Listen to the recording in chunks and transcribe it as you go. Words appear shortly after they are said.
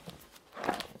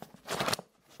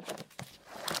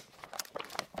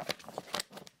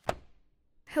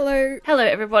Hello. Hello,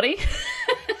 everybody.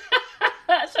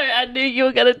 Sorry, I knew you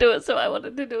were going to do it, so I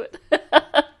wanted to do it.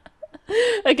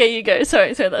 Okay, you go.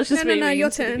 Sorry, that's just me. No, being your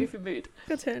in turn. a goofy mood.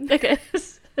 Your turn. Okay.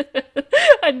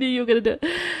 I knew you were going to do it.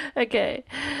 Okay.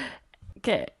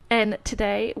 And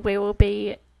today we will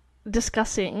be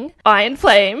discussing Iron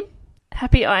Flame.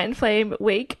 Happy Iron Flame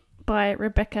Week by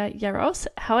Rebecca Yarros.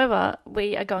 However,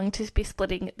 we are going to be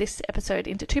splitting this episode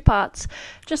into two parts,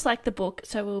 just like the book.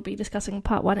 So we'll be discussing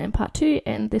part 1 and part 2,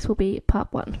 and this will be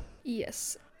part 1.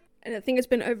 Yes. And I think it's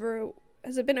been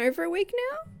has it been over a week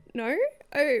now? No?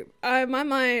 Oh,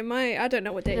 my, I don't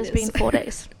know what day it is. It's been 4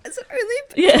 days. Is it only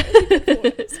Yeah. 4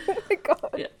 days? Oh my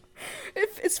god. Yeah.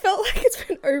 It's felt like it's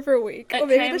been over a week. It or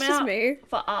maybe came that's just out me.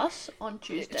 for us on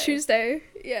Tuesday. Tuesday,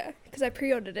 yeah. Because I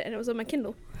pre-ordered it and it was on my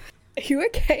Kindle. Are you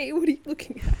okay? What are you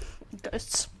looking at?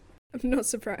 Ghosts. I'm not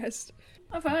surprised.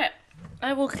 Alright,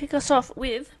 I will kick us off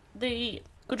with the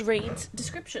Goodreads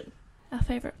description. Our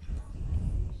favourite.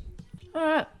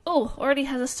 Alright. Oh, already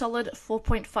has a solid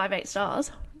 4.58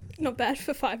 stars. Not bad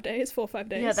for 5 days, 4 or 5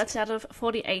 days. Yeah, that's out of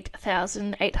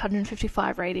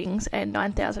 48,855 ratings and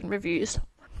 9,000 reviews.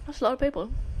 That's a lot of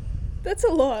people. That's a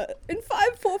lot. In 4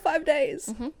 or 5 days.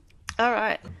 Mm-hmm.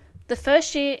 Alright. The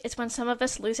first year is when some of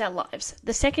us lose our lives.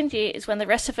 The second year is when the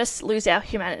rest of us lose our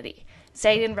humanity.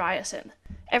 Xaden Ryerson.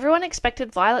 Everyone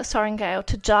expected Violet Sorrengail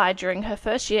to die during her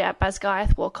first year at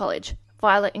Basgiath War College,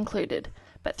 Violet included.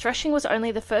 But Threshing was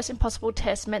only the first impossible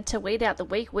test meant to weed out the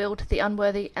weak-willed, the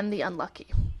unworthy, and the unlucky.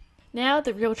 Now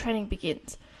the real training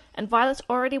begins, and Violet's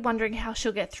already wondering how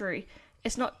she'll get through.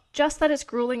 It's not just that it's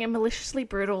grueling and maliciously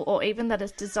brutal, or even that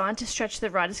it's designed to stretch the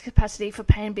rider's capacity for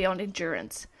pain beyond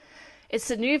endurance. It's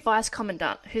the new vice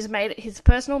commandant, who's made it his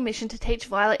personal mission to teach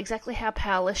Violet exactly how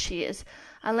powerless she is,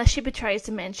 unless she betrays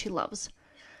the man she loves.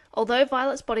 Although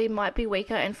Violet's body might be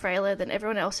weaker and frailer than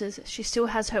everyone else's, she still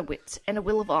has her wits and a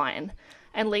will of iron.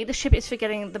 And leadership is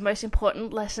forgetting the most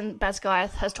important lesson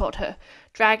Basgiath has taught her.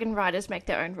 Dragon riders make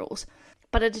their own rules.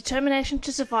 But a determination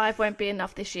to survive won't be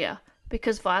enough this year,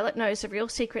 because Violet knows the real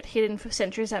secret hidden for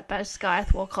centuries at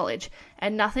Basgiath War College,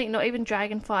 and nothing, not even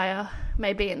dragonfire,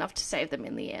 may be enough to save them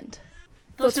in the end.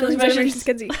 Thoughts, feelings, and emotions,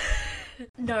 Kenzie.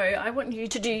 No, I want you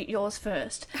to do yours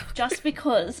first. Just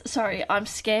because, sorry, I'm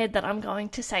scared that I'm going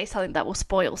to say something that will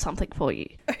spoil something for you.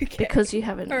 Okay. Because you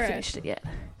haven't finished it yet.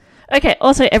 Okay,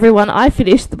 also everyone, I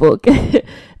finished the book,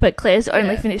 but Claire's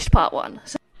only finished part 1.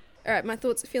 So. Alright, my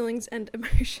thoughts, feelings, and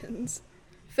emotions.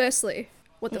 Firstly,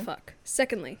 what the fuck?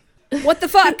 Secondly, what the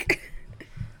fuck?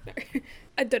 No,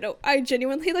 I don't know. I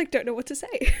genuinely don't know what to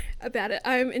say about it.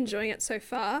 I'm enjoying it so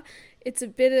far. It's a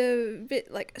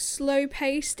bit like slow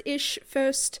paced-ish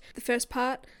the first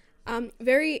part.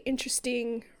 Very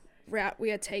interesting route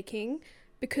we are taking,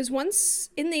 because once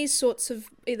in these sorts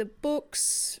of either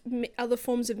books, other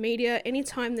forms of media,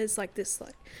 anytime there's this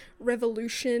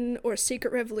revolution or a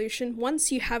secret revolution,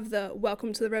 once you have the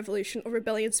welcome to the revolution or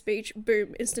rebellion speech,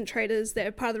 boom, instant traitors,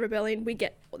 they're part of the rebellion, we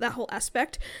get that whole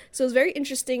aspect. So it's very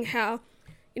interesting how,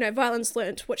 Violet's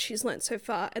learnt what she's learnt so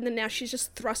far, and then now she's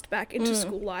just thrust back into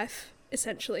school life,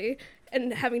 essentially,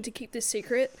 and having to keep this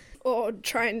secret or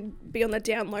try and be on the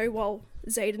down low while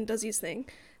Xaden does his thing.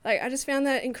 I just found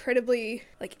that incredibly,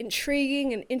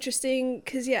 intriguing and interesting,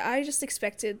 because, I just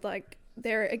expected,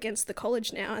 they're against the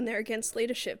college now, and they're against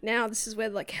leadership. Now this is where,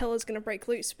 hell is going to break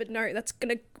loose, but no, that's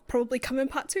going to probably come in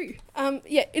part 2.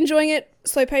 Enjoying it,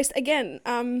 slow-paced. Again,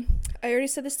 I already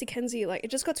said this to Kenzie, it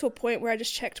just got to a point where I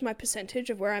just checked my percentage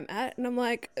of where I'm at, and I'm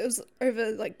it was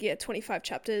over, 25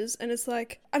 chapters, and it's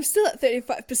I'm still at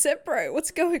 35%, bro.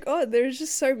 What's going on? There's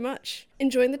just so much.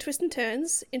 Enjoying the twists and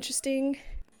turns. Interesting.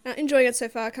 Enjoying it so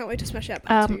far. Can't wait to smash out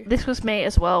part 2. This was me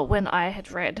as well when I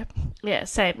had read,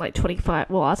 same, 25.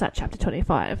 Well, I was at chapter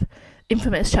 25.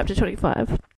 Infamous chapter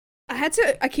 25.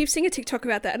 I keep seeing a TikTok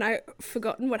about that, and I've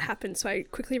forgotten what happened, so I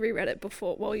quickly reread it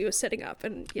while you were setting up,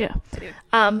 and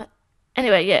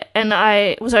Anyway, and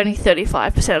I was only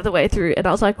 35% of the way through, and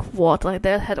I was what?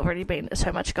 There had already been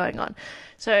so much going on.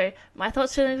 So, my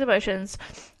thoughts, feelings, emotions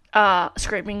are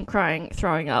screaming, crying,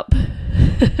 throwing up.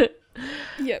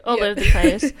 All over the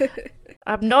place.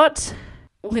 I'm not,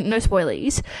 no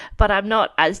spoilies, but I'm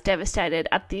not as devastated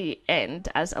at the end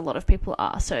as a lot of people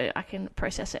are, so I can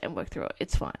process it and work through it.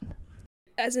 It's fine.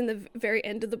 As in the very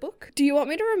end of the book? Do you want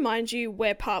me to remind you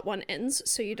where part 1 ends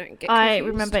so you don't get confused? I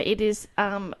remember it is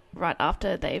right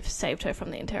after they've saved her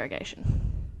from the interrogation.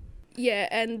 Yeah,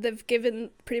 and they've given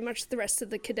pretty much the rest of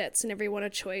the cadets and everyone a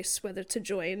choice whether to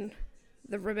join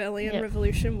the rebellion,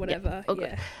 revolution, whatever.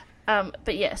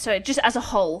 But so just as a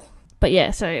whole.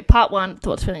 But so part 1,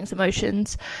 thoughts, feelings,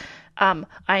 emotions. I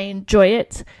enjoy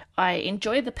it. I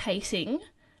enjoy the pacing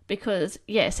because,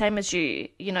 yeah, same as you,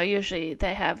 usually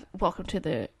they have welcome to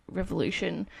the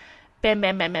revolution, bam,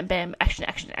 bam, bam, bam, bam, action,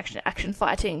 action, action, action,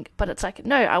 fighting. But it's like,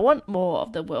 no, I want more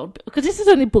of the world, because this is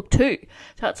only book 2.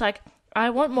 So it's like,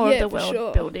 I want more of the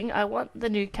world building. I want the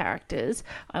new characters.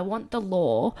 I want the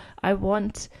lore. I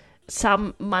want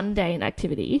some mundane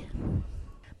activity.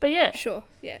 But yeah. Sure.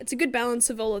 Yeah, it's a good balance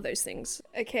of all of those things.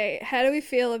 Okay, how do we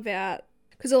feel about...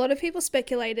 Because a lot of people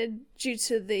speculated due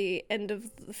to the end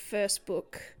of the first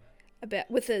book about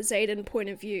with a Xaden point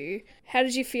of view. How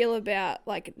did you feel about,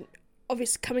 like,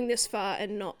 obviously coming this far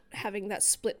and not having that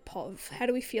split POV? How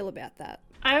do we feel about that?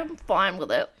 I'm fine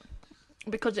with it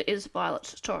because it is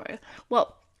Violet's story.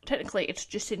 Well, technically it's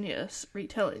Jasinia's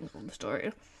retelling of the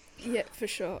story. Yeah, for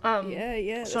sure. Yeah,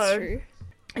 that's true.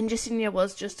 And Jasinia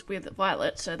was just with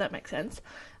Violet, so that makes sense.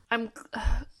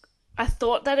 I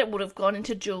thought that it would have gone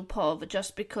into dual POV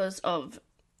just because of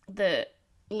the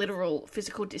literal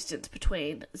physical distance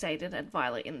between Xaden and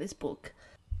Violet in this book.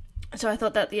 So I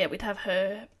thought that, yeah, we'd have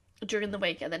her during the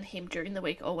week and then him during the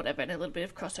week or whatever, and a little bit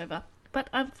of crossover. But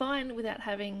I'm fine without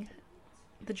having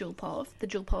the dual POV. The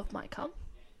dual POV might come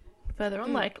further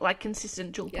on, like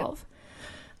consistent dual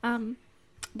POV.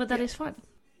 But that is fine.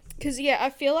 Because, yeah, I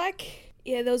feel like,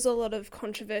 there was a lot of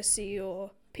controversy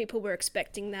or people were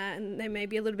expecting that and they may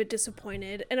be a little bit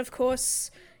disappointed. And, of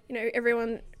course,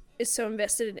 everyone is so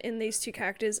invested in these two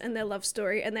characters and their love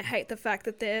story, and they hate the fact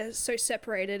that they're so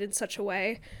separated in such a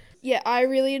way. Yeah, I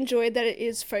really enjoyed that it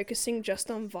is focusing just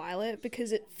on Violet,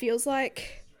 because it feels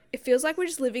like we're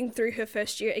just living through her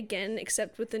first year again,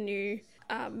 except with the new,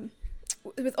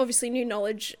 with obviously new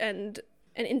knowledge and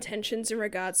intentions in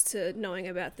regards to knowing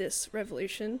about this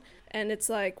revolution. And it's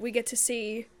like we get to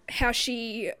see how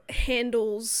she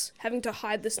handles having to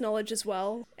hide this knowledge as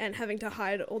well, and having to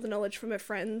hide all the knowledge from her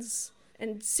friends,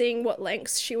 and seeing what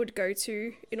lengths she would go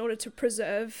to in order to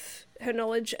preserve her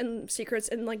knowledge and secrets,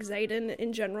 and like Xaden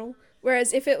in general.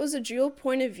 Whereas if it was a dual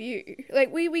point of view,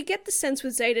 like we get the sense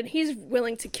with Xaden, he's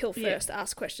willing to kill first,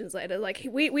 ask questions later. Like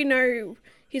we know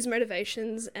his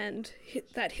motivations and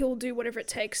that he'll do whatever it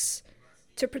takes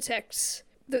to protect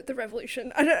the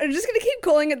revolution. I'm just going to keep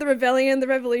calling it the rebellion, the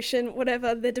revolution,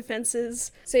 whatever the defense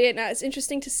is. So yeah, no, it's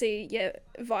interesting to see,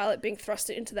 Violet being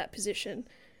thrusted into that position.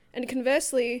 And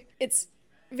conversely, it's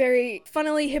very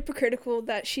funnily hypocritical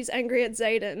that she's angry at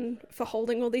Xaden for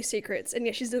holding all these secrets, and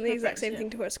yet she's doing the exact same thing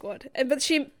to her squad. But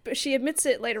she admits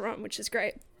it later on, which is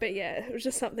great. But yeah, it was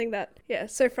just something that,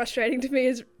 so frustrating to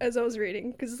me as I was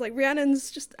reading, because it's like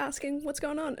Rhiannon's just asking what's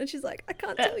going on, and she's like, I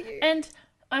can't tell you. And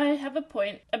I have a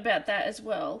point about that as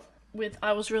well.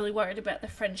 I was really worried about the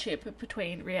friendship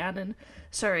between Rhiannon,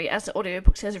 as the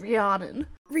audiobook says, Rhiannon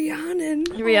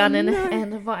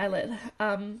and Violet,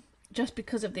 just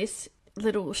because of this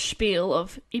little spiel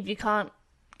of, if you can't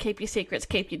keep your secrets,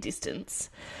 keep your distance,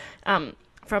 from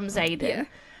Xaden. Yeah.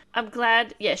 I'm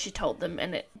glad, she told them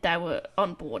and they were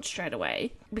on board straight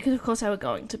away, because of course they were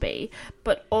going to be,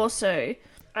 but also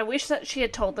I wish that she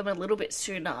had told them a little bit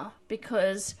sooner,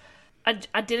 because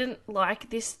I didn't like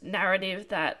this narrative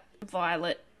that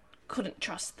Violet couldn't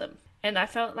trust them. And I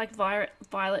felt like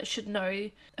Violet should know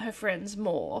her friends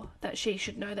more, that she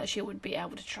should know that she would be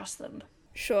able to trust them.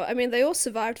 Sure. I mean, they all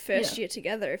survived first year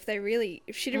together. If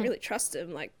she didn't really trust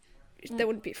them, like, they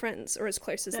wouldn't be friends or as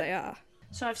close as they are.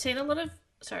 So I've seen a lot of,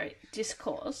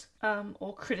 discourse,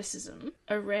 or criticism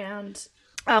around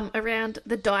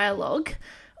the dialogue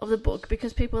of the book,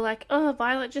 because people are like, oh,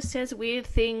 Violet just says weird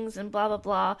things and blah, blah,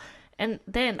 blah. And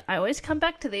then I always come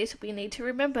back to this. We need to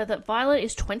remember that Violet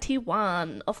is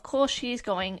 21. Of course, she's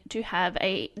going to have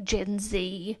a Gen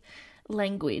Z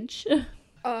language.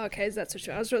 Oh, okay. That's what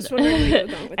I was just wondering where you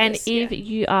were going with and this. And if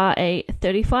you are a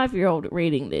 35-year-old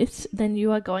reading this, then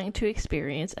you are going to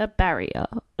experience a barrier.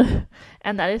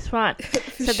 And that is fine.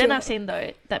 So then I've seen,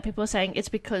 though, that people are saying it's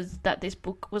because that this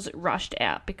book was rushed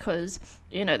out, because,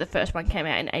 the first one came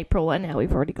out in April and now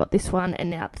we've already got this one, and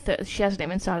now she hasn't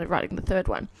even started writing the third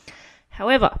one.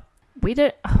 However, I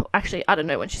don't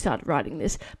know when she started writing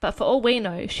this, but for all we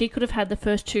know, she could have had the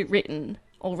first 2 written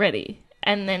already.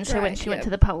 And then when she went to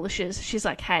the publishers, she's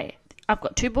like, hey, I've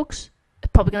got 2 books.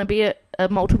 It's probably going to be a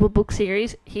multiple book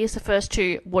series. Here's the first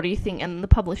 2. What do you think? And the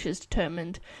publishers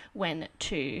determined when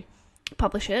to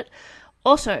publish it.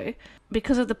 Also,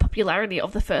 because of the popularity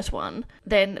of the first one,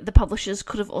 then the publishers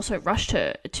could have also rushed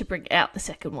her to bring out the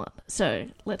second one. So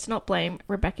let's not blame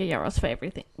Rebecca Yarros for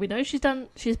everything. We know she's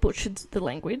butchered the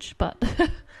language, but...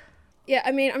 Yeah,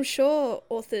 I mean, I'm sure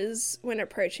authors, when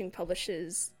approaching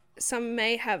publishers, some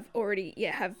may have already,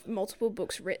 have multiple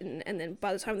books written, and then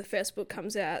by the time the first book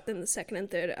comes out, then the second and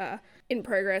third are in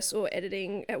progress or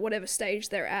editing at whatever stage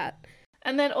they're at.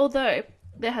 And then, although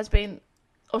there has been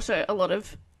also a lot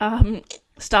of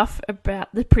stuff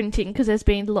about the printing, because there's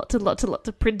been lots and lots and lots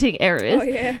of printing errors. Oh,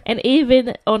 yeah. And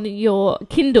even on your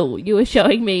Kindle, you were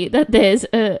showing me that there's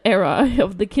an error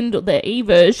of the Kindle, the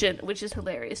e-version, which is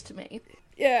hilarious to me.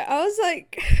 Yeah, I was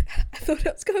like, I thought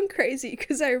I was going crazy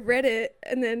because I read it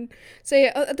and then, so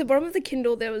yeah, at the bottom of the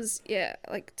Kindle there was, yeah,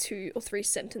 like 2 or 3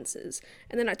 sentences.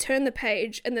 And then I turned the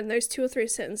page and then those 2 or 3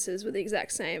 sentences were the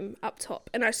exact same up top.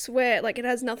 And I swear, like, it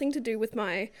has nothing to do with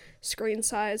my screen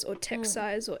size or text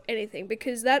size or anything,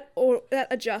 because that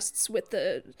adjusts with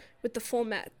the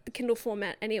format, the Kindle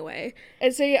format anyway.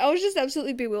 And so yeah, I was just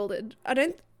absolutely bewildered. I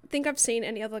don't think I've seen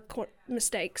any other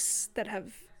mistakes that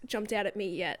have jumped out at me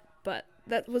yet, but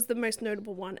that was the most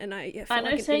notable one, and I felt I know,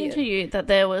 like an saying idiot. to you that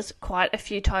there was quite a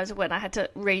few times when I had to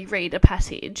reread a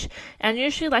passage, and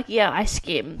usually, like, yeah, I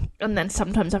skim, and then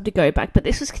sometimes I have to go back, but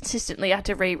this was consistently I had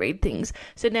to reread things.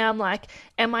 So now I'm like,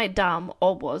 am I dumb,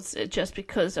 or was it just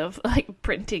because of, like,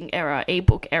 printing error,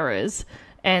 ebook errors,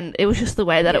 and it was just the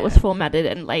way that it was formatted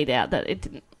and laid out that it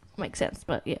didn't make sense,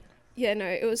 but yeah. Yeah, no,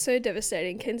 it was so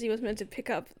devastating. Kenzie was meant to pick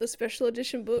up the special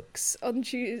edition books on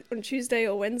Tuesday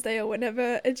or Wednesday or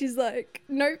whenever, and she's like,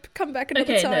 nope, come back another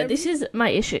time. Okay, no, this is my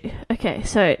issue. Okay,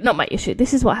 so, not my issue,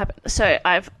 this is what happened. So,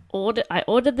 I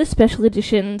ordered the special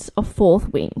editions of Fourth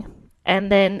Wing,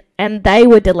 and they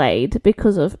were delayed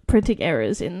because of printing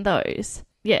errors in those.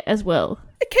 Yeah, as well.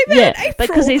 It came out in April.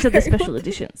 Because these are the special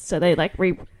editions, so they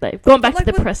they've gone back to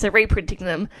the press, they're reprinting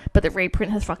them, but the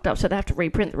reprint has fucked up, so they have to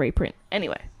reprint the reprint.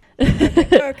 Anyway.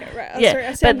 Okay, right.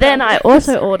 Yeah, but then I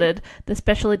also ordered the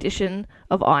special edition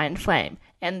of Iron Flame,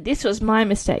 and this was my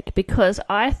mistake because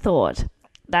I thought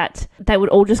that they would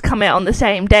all just come out on the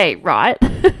same day, right?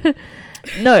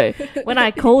 No, when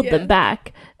I called them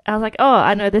back, I was like, oh,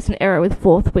 I know there's an error with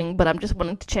Fourth Wing, but I'm just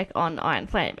wanting to check on Iron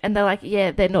Flame. And they're like,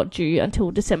 yeah, they're not due until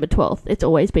December 12th. It's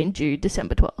always been due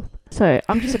December 12th. So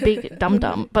I'm just a big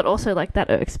dum-dum, but also, like,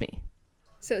 that irks me.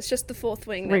 So it's just the Fourth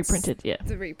Wing that's reprinted, yeah.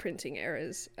 The reprinting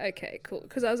errors. Okay, cool.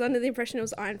 Because I was under the impression it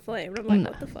was Iron Flame, and I'm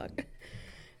like, what the fuck?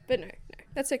 But no,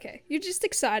 that's okay. You're just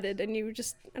excited, and you were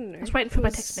just, I don't know. I was waiting for my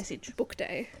text message. Book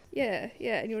day. Yeah,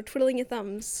 and you were twiddling your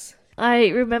thumbs. I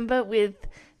remember with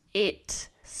It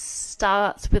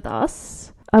Starts With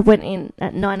Us, I went in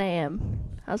at 9 a.m.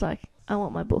 I was like, I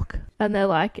want my book. And they're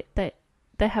like, they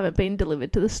haven't been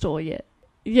delivered to the store yet.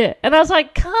 Yeah. And I was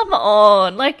like, come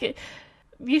on. Like,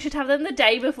 you should have them the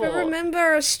day before. But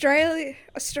remember, Australia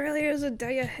is a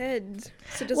day ahead.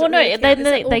 So does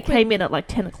they came in at like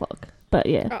 10 o'clock. But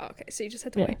yeah. Oh, okay. So you just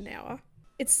had to wait an hour.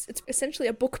 It's essentially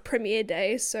a book premiere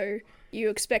day, so you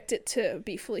expect it to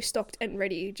be fully stocked and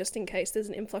ready just in case there's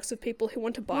an influx of people who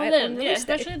want to buy it on release day.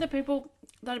 Especially the people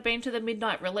that have been to the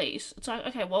midnight release. It's like,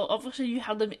 okay, well, obviously you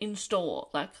have them in store.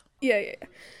 Like, yeah.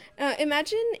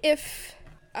 Imagine if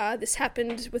this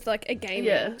happened with like a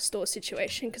gaming store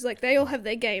situation, because like they all have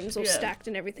their games all stacked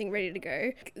and everything ready to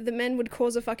go. The men would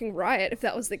cause a fucking riot if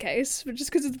that was the case, but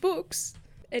just because it's books.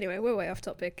 Anyway, we're way off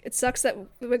topic. It sucks that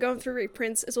we're going through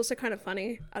reprints. It's also kind of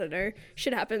funny. I don't know.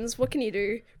 Shit happens. What can you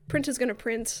do? Printer's going to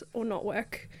print or not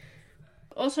work.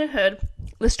 Also heard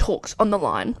there's talks on the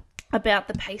line about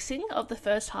the pacing of the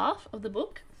first half of the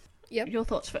book. Yep. Your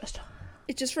thoughts first.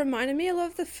 It just reminded me a lot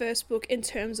of the first book in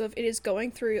terms of it is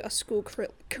going through a school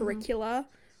curricula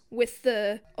with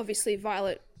the, obviously,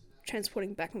 Violet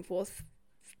transporting back and forth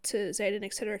to Xaden,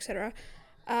 etc., etc.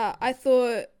 I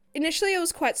thought initially it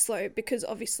was quite slow because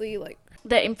obviously, like,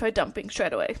 they're info dumping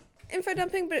straight away. Info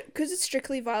dumping, but because it's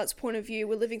strictly Violet's point of view,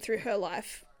 we're living through her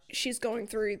life. She's going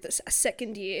through a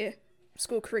second year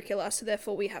school curricula, so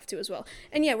therefore we have to as well.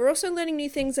 And yeah, we're also learning new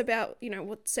things about, you know,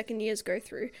 what second years go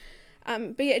through.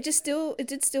 But yeah, it did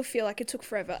still feel like it took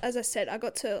forever. As I said, I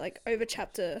got to like over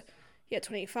chapter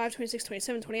 25, 26,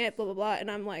 27, 28, blah, blah, blah,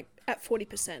 and I'm like at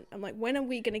 40%. I'm like, when are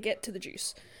we going to get to the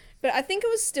juice? But I think it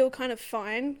was still kind of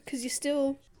fine, because you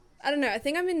still, I don't know, I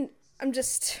think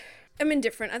I'm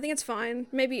indifferent. I think it's fine.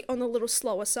 Maybe on the little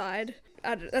slower side.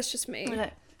 That's just me.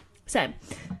 Okay. Same.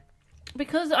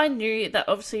 Because I knew that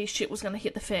obviously shit was going to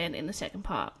hit the fan in the second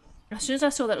part. As soon as I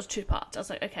saw that it was 2 parts, I was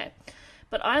like, okay.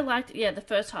 But I liked, the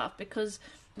first half because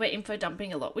we're info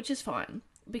dumping a lot, which is fine.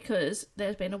 Because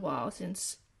there's been a while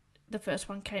since the first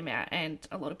one came out and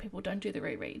a lot of people don't do the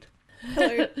reread.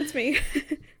 Hello, it's me.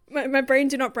 my brain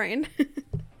do not brain.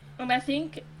 And I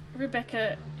think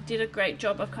Rebecca did a great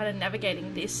job of kind of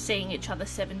navigating this seeing each other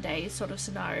 7 days sort of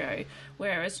scenario,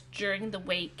 whereas during the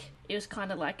week it was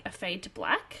kind of like a fade to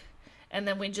black, and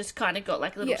then we just kind of got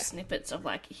like little snippets of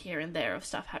like here and there of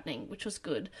stuff happening, which was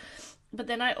good. But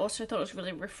then I also thought it was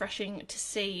really refreshing to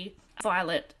see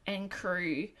Violet and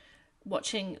crew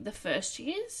watching the first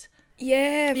years.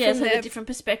 Yeah, Yeah, from so their... the different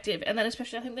perspective. And then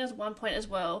especially, I think there's one point as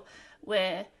well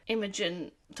where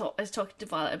Imogen is talking to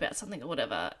Violet about something or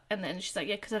whatever, and then she's like,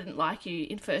 yeah, because I didn't like you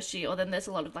in first year. Or then there's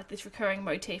a lot of, like, this recurring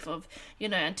motif of, you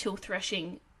know, until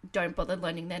Threshing, don't bother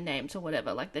learning their names or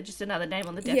whatever. Like, they're just another name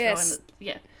on the death row. And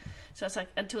yeah. So it's like,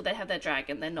 until they have their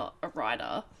dragon, they're not a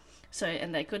rider. So,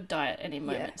 and they could die at any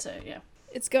moment, so yeah.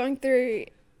 It's going through...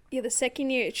 Yeah, the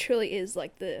second year, it truly is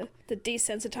like the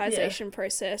desensitization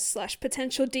process /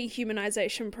 potential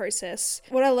dehumanization process.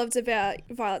 What I loved about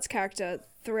Violet's character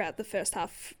throughout the first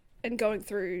half and going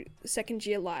through second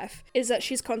year life is that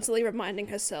she's constantly reminding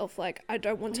herself, like, I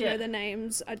don't want to know their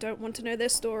names, I don't want to know their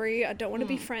story, I don't want to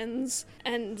be friends.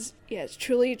 And yeah, it's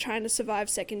truly trying to survive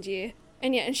second year.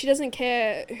 And yeah, and she doesn't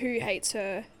care who hates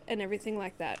her and everything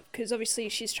like that, because obviously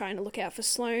she's trying to look out for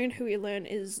Sloane, who we learn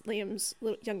is Liam's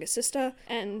younger sister.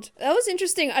 And that was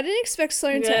interesting. I didn't expect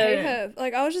Sloane to hate her.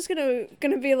 Like, I was just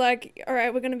gonna be like, all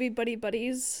right, we're gonna be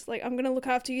buddies. Like, I'm gonna look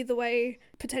after you the way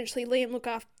potentially Liam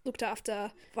looked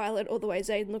after Violet, or the way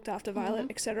Zayden looked after Violet,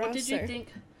 etc. What did you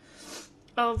think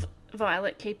of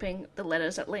Violet keeping the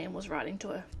letters that Liam was writing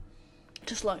to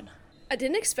Sloane? I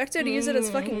didn't expect her to use it as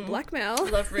fucking blackmail.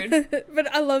 Love rude.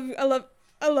 But I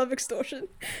love extortion.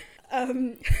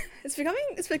 It's becoming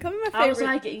my favorite. I was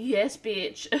like, yes,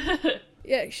 bitch.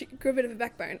 Yeah, she grew a bit of a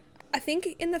backbone. I think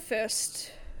in the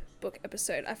first book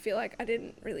episode, I feel like I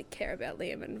didn't really care about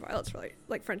Liam and Violet's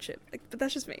like friendship. Like, but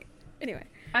that's just me. Anyway,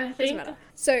 doesn't matter.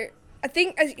 So I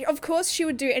think, of course, she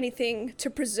would do anything to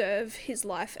preserve his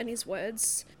life and his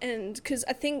words, and because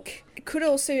I think it could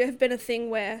also have been a thing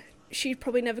where she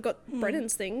probably never got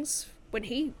Brennan's things when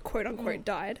he quote-unquote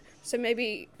died. So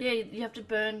maybe... Yeah, you have to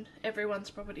burn everyone's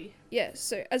property. Yeah,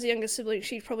 so as a younger sibling,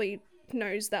 she probably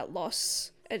knows that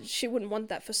loss, and she wouldn't want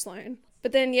that for Sloane.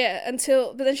 But then,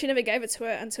 but then she never gave it to her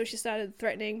until she started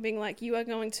threatening, being like, you are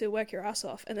going to work your ass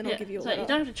off, and then I'll give you a letter. You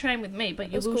don't have to train with me, but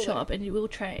you will show up, and you will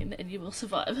train, and you will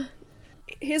survive.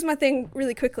 Here's my thing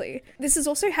really quickly. This is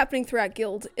also happening throughout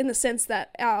Guild in the sense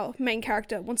that our main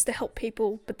character wants to help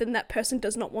people, but then that person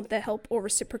does not want their help or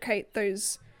reciprocate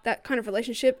that kind of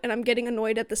relationship, and I'm getting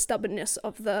annoyed at the stubbornness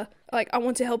of the, like, I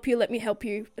want to help you, let me help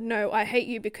you. No, I hate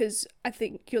you because I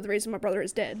think you're the reason my brother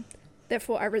is dead.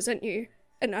 Therefore, I resent you,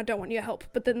 and I don't want your help.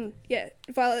 But then, yeah,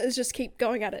 Violet is just keep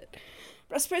going at it.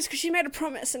 But I suppose because she made a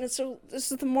promise, and this is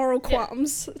the moral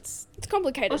qualms. Yeah. It's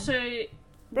complicated. Also...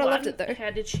 But I loved it, though.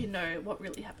 How did she know what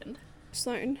really happened?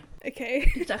 Sloane. Okay.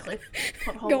 Exactly.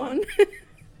 Plot hole. Go on.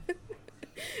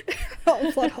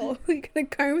 Oh, plot hole. We're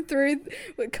combing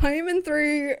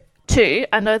through... 2,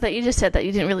 I know that you just said that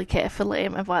you didn't really care for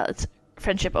Liam and Violet's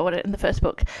friendship or whatever in the first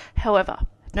book. However,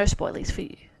 no spoilers for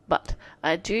you. But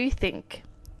I do think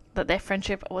that their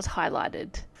friendship was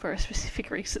highlighted for a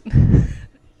specific reason.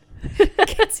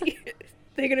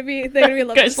 They're gonna be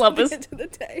lovers. Ghost lovers. At the end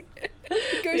of the day.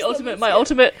 My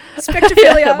ultimate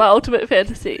Spectrophilia. My ultimate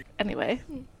fantasy. Anyway.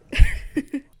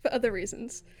 For other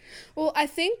reasons. Well, I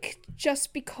think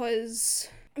just because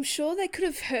I'm sure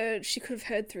she could have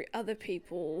heard through other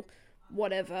people,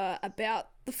 whatever, about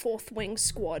the Fourth Wing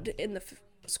squadron in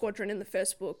the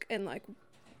first book, and like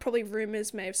probably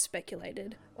rumors may have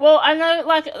speculated. Well, I know,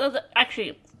 like,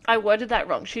 actually, I worded that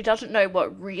wrong. She doesn't know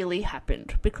what really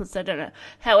happened because they don't know.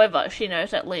 However, she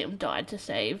knows that Liam died to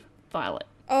save Violet.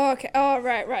 Oh, okay. Oh,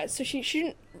 right. So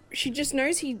she just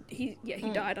knows he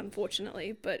died,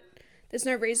 unfortunately, but there's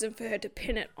no reason for her to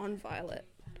pin it on Violet.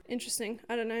 Interesting.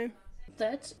 I don't know.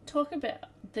 Let's talk about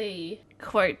the,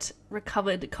 quote,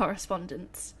 recovered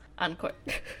correspondence, unquote.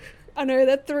 I know,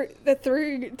 that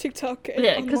through TikTok and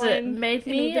yeah, because it made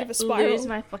me lose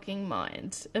my fucking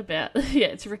mind about,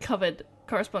 it's recovered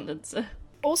correspondence.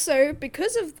 Also,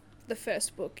 because of the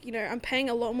first book, I'm paying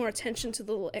a lot more attention to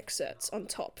the little excerpts on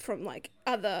top from, like,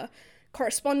 other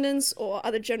correspondence or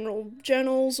other general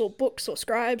journals or books or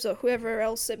scribes or whoever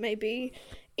else it may be.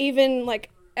 Even, like,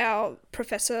 our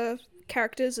professor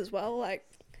characters as well, like,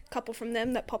 a couple from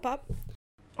them that pop up.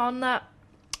 On that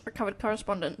recovered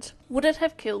correspondence, would it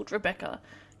have killed Rebecca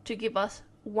to give us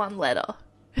one letter?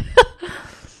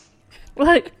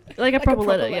 like a proper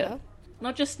letter, yeah.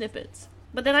 Not just snippets.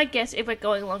 But then I guess if we're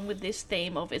going along with this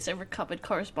theme of it's a recovered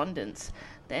correspondence,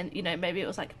 then, maybe it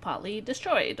was, like, partly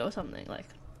destroyed or something, like.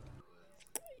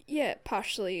 Yeah,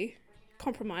 partially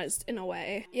compromised in a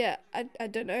way. Yeah, I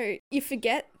don't know. You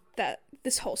forget that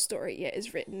this whole story,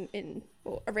 is written in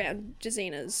or around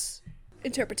Jazina's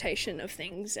interpretation of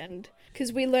things, and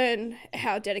because we learn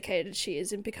how dedicated she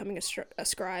is in becoming a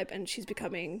scribe, and she's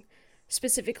becoming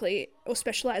specifically or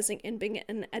specializing in being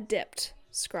an adept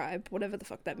scribe, whatever the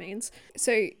fuck that means.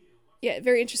 So yeah,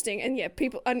 very interesting. And yeah,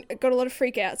 people, I got a lot of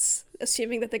freakouts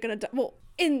assuming that they're gonna die. Well,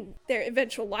 in their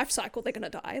eventual life cycle, they're going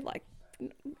to die. Like,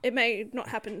 it may not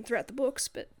happen throughout the books,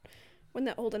 but when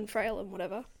they're old and frail and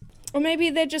whatever. Or maybe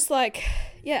they're just like,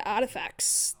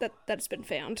 artifacts that's been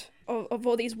found of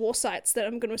all these war sites that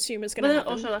I'm going to assume is going to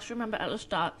happen. Also, let's remember at the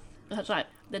start, that's like,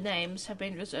 the names have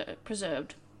been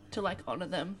preserved to, like, honour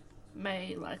them.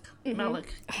 May, like,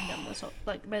 Malik condemn their souls,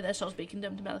 like, may their souls be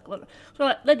condemned to Malik. So,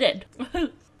 like, they're dead.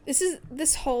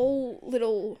 This whole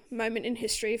little moment in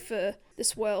history for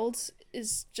this world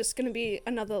is just going to be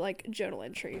another, like, journal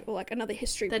entry or, like, another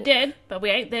history book. They're dead, but we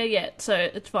ain't there yet, so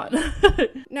it's fine.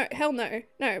 No, hell no.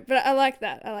 No, but I like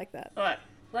that. Alright,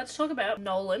 let's talk about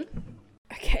Nolan.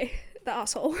 Okay, the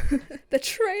asshole. The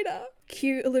traitor.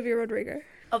 Cue Olivia Rodrigo.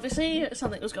 Obviously,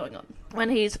 something was going on when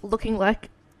he's looking like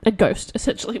a ghost,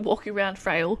 essentially, walking around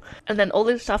frail, and then all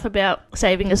this stuff about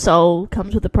saving a soul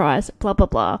comes with a price, blah, blah,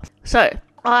 blah. So,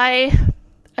 I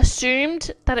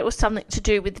assumed that it was something to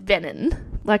do with Venom.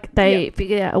 Like, they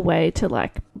figured out a way to,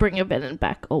 like, bring a Venom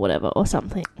back or whatever, or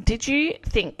something. Did you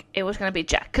think it was going to be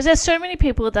Jack? Because there's so many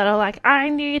people that are like, I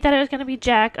knew that it was going to be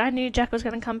Jack. I knew Jack was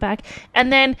going to come back.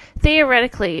 And then,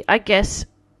 theoretically, I guess,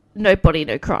 no body,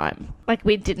 no crime. Like,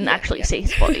 we didn't actually see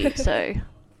his body, so...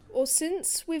 Well,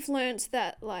 since we've learnt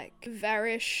that, like,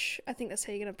 Varish, I think that's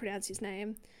how you're going to pronounce his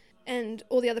name, and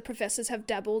all the other professors have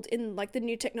dabbled in, like, the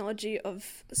new technology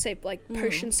of, say, like,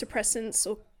 potion suppressants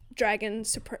or dragon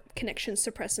connection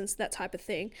suppressants, that type of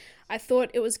thing. I thought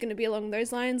it was going to be along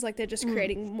those lines, like they're just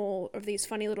creating more of these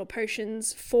funny little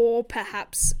potions for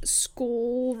perhaps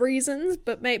school reasons,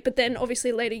 but then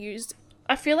obviously later used.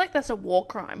 I feel like that's a war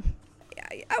crime.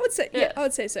 I would say, I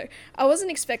would say so. I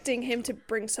wasn't expecting him to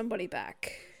bring somebody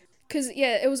back. Because,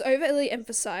 it was overtly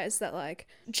emphasized that, like,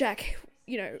 Jack,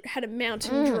 had a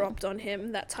mountain dropped on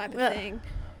him, that type of thing.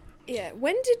 Yeah,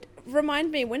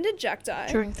 remind me, when did Jack die?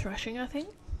 During Threshing, I think?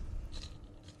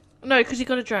 No, because he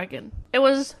got a dragon. It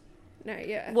was... No,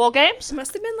 yeah. War Games? It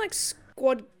must have been, like,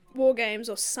 Squad War Games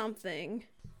or something.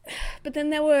 But then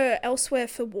there were elsewhere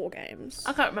for War Games.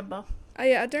 I can't remember. Oh,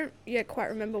 yeah, I don't quite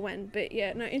remember when, but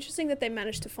interesting that they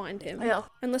managed to find him. Yeah.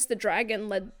 Unless the dragon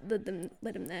led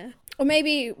him there. Or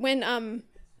maybe when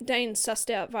Dane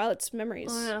sussed out Violet's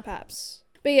memories, perhaps.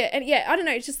 But I don't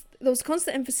know, it's just, there was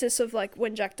constant emphasis of, like,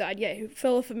 when Jack died, he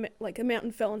fell off, a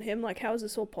mountain fell on him, like, how is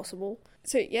this all possible?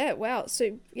 So, wow,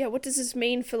 so, what does this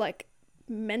mean for, like,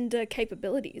 mender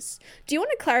capabilities? Do you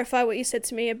want to clarify what you said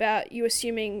to me about you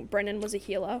assuming Brennan was a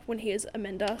healer when he is a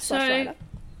mender / writer?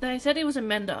 They said he was a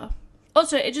mender.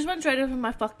 Also, it just went straight over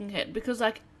my fucking head, because,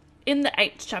 like, in the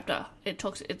 8th chapter, it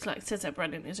says that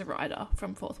Brennan is a rider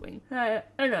from Fourth Wing. I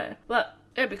don't know, but,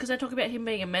 because I talk about him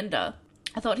being a mender,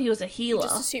 I thought he was a healer. You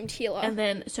just assumed healer. And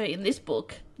then, so in this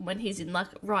book, when he's in, like,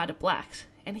 Rider Blacks,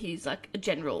 and he's, like, a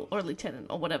general or a lieutenant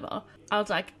or whatever, I was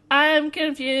like, I'm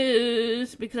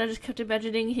confused, because I just kept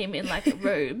imagining him in, like,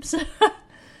 robes.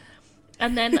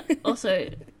 And then, also,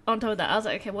 on top of that, I was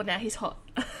like, okay, well, now he's hot.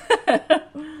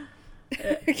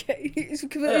 Okay, he's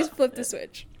completely flipped the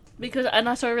switch. And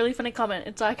I saw a really funny comment.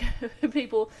 It's like,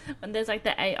 people, when there's, like,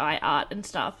 the AI art and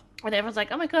stuff, and everyone's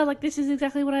like, oh my god, like, this is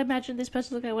exactly what I imagined this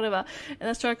person looked like, whatever. And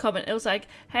I saw a comment, it was like,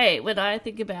 hey, when I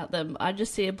think about them, I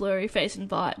just see a blurry face and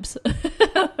vibes.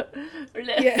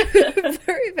 Yeah,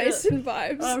 blurry face and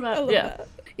vibes. I love that.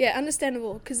 Yeah,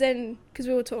 understandable, because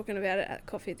we were talking about it at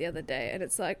coffee the other day, and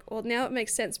it's like, well, now it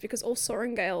makes sense, because all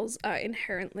Sorrengails are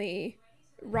inherently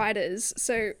riders,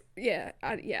 so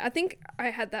I think I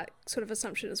had that sort of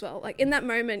assumption as well. Like, in that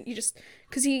moment, you just,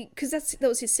 because that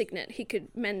was his signet, he could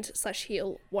mend /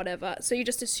 heal whatever, so you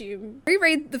just assume.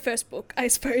 Reread the first book, I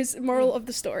suppose. Moral of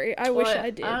the story, I wish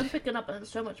I did. I'm picking up on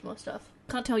so much more stuff.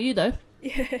 Can't tell you though.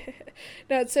 Yeah.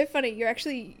 No, it's so funny,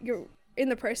 you're in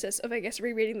the process of, I guess,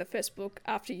 rereading the first book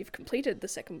after you've completed the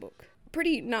second book.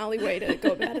 Pretty gnarly way to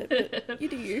go about it, but you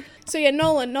do you. So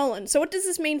Nolan. So what does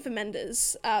this mean for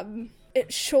Menders?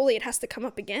 Surely it has to come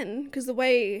up again, because the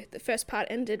way the first part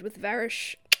ended with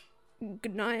Varish,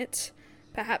 good night,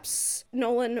 perhaps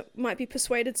Nolan might be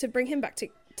persuaded to bring him back to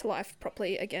life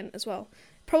properly again as well.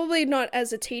 Probably not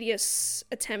as a tedious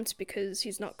attempt, because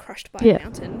he's not crushed by a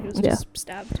mountain, he was just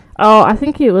stabbed. Oh, I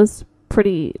think he was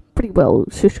pretty well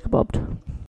shish kebabbed.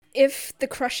 If the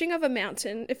crushing of a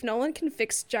mountain, if Nolan can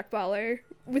fix Jack Barlow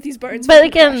with his bones, but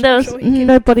again, there was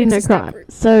no body, no crime.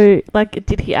 So, like,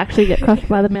 did he actually get crushed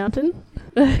by the mountain?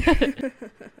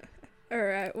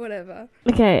 Alright, whatever.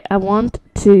 Okay,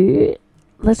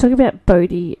 let's talk about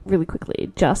Bodhi really quickly.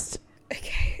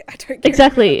 Okay, I don't care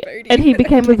exactly. About Bodhi. And he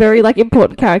became a very, like,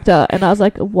 important character, and I was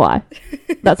like, why?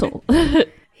 That's all.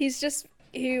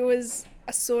 He was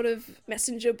a sort of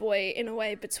messenger boy in a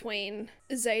way between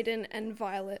Xaden and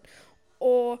Violet.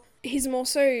 or he's more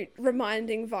so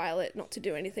reminding Violet not to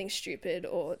do anything stupid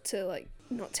or to, like,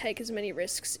 not take as many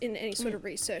risks in any sort of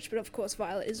research. But of course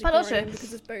Violet is ignoring him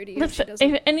because it's Bodhi and she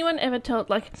doesn't. If anyone ever told,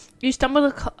 like, you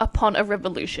stumble upon a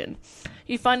revolution,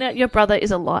 you find out your brother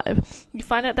is alive, you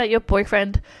find out that your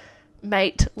boyfriend,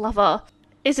 mate, lover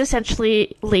is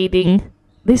essentially leading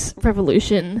this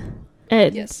revolution,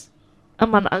 and Yes.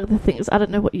 among other things, I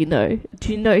don't know what you know.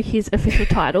 Do you know his official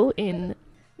title in...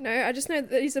 No, I just know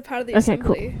that he's a part of the Okay,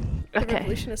 cool. assembly. The Okay.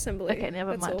 Revolution Assembly. Okay,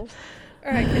 never That's mind. all.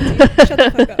 Alright, continue. Shut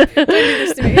the fuck up. Don't do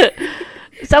this to me.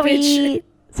 Sorry. Bitch.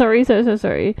 Sorry, so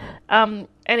sorry.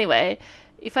 Anyway,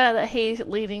 you find out that he's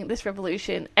leading this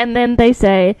revolution, and then they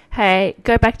say, hey,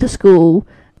 go back to school,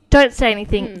 don't say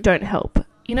anything, don't help.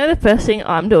 You know, the first thing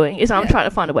I'm doing is I'm trying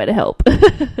to find a way to help.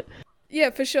 Yeah,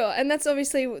 for sure. And that's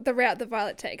obviously the route that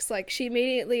Violet takes. Like, she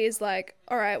immediately is like,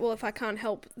 all right, well, if I can't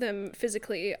help them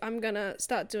physically, I'm going to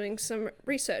start doing some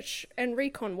research and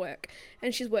recon work.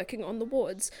 And she's working on the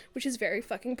wards, which is very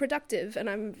fucking productive, and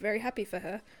I'm very happy for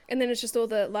her. And then it's just all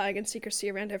the lying and secrecy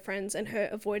around her friends and her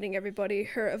avoiding everybody,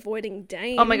 her avoiding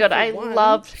Dane. Oh my god, I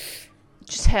loved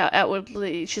just how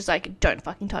outwardly she's like, don't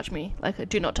fucking touch me. Like,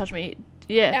 do not touch me.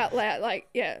 Yeah. Out loud, like,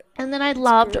 yeah. And then I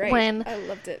loved Great. when I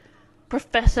loved it.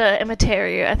 Professor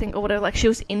Emeterio, I think, or whatever, like, she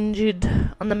was injured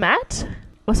on the mat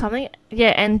or something. Yeah,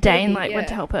 and Dane, Maybe, went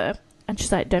to help her. And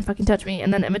she's like, don't fucking touch me.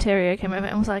 And then Emeterio came over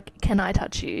and was like, can I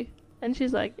touch you? And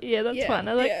she's like, yeah, that's fine.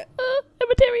 I was like,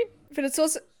 Emeterio. But it's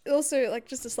also like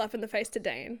just a slap in the face to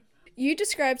Dane. You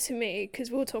described to me, because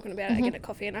we were talking about it again at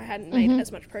coffee and I hadn't made as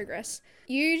much progress.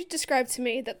 You described to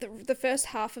me that the first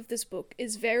half of this book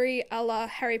is very a la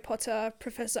Harry Potter,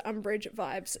 Professor Umbridge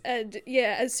vibes. And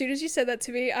yeah, as soon as you said that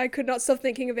to me, I could not stop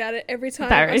thinking about it every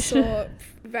time Varish. I saw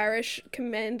Varish,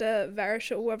 Commander Varish,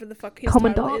 or whoever the fuck his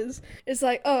Commandant. title is. It's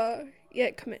like, oh, yeah,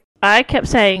 I kept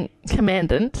saying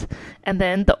commandant, and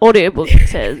then the audiobook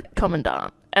says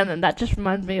commandant. And then that just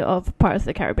reminds me of Pirates of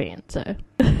the Caribbean, so...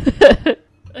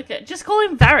 Okay, just call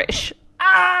him Varish.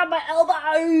 Ah, my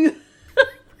elbow!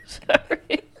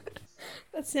 Sorry.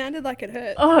 That sounded like it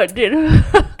hurt. Oh, it did.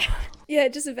 Yeah,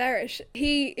 just Varish.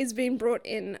 He is being brought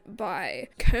in by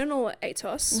Colonel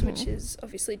Atos, which is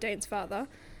obviously Dane's father,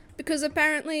 because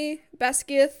apparently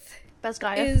Basgiath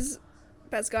is...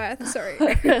 Basgiath, sorry.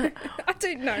 I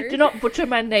don't know. Do not butcher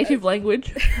my native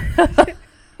language.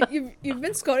 You've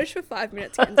been Scottish for 5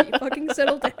 minutes, Kenzie. You fucking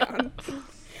settle down.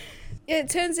 Yeah, it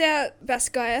turns out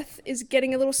Basgiath is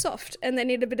getting a little soft, and they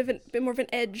need a bit more of an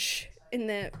edge in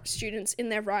their students, in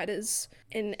their writers,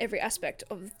 in every aspect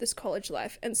of this college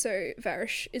life. And so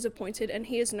Varish is appointed, and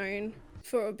he is known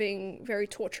for being very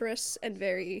torturous and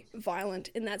very violent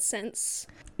in that sense.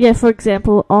 Yeah, for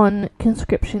example, on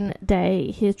conscription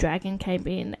day, his dragon came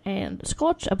in and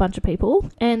scorched a bunch of people,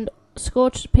 and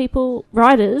scorched people,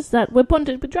 riders, that were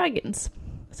bonded with dragons.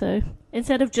 So,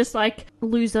 instead of just, like,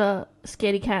 loser,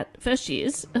 scaredy cat first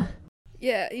years...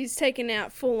 Yeah, he's taken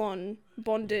out full-on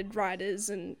bonded riders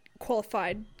and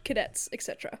qualified cadets,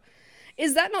 etc.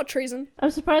 Is that not treason?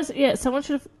 I'm surprised, yeah, someone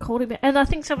should have called him... And I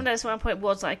think someone at one point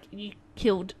was like, you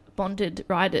killed bonded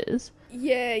riders.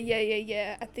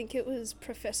 Yeah. I think it was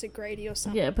Professor Grady or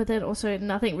something. Yeah, but then also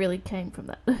nothing really came from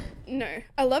that. No.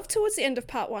 I love towards the end of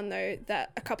part 1, though,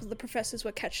 that a couple of the professors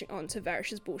were catching on to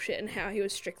Varish's bullshit and how he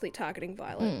was strictly targeting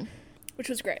Violet, which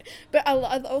was great. But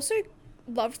I also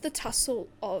loved the tussle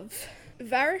of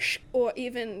Varish, or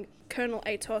even Colonel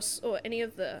Atos, or any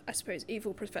of the, I suppose,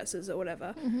 evil professors or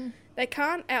whatever. They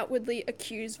can't outwardly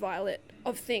accuse Violet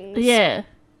of things. Yeah.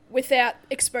 Without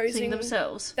exposing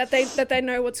themselves. That they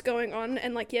know what's going on.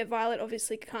 And, like, yeah, Violet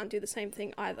obviously can't do the same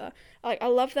thing either. Like, I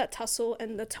love that tussle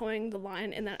and the towing the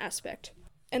line in that aspect.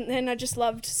 And then I just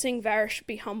loved seeing Varish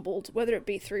be humbled, whether it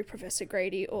be through Professor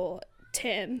Grady or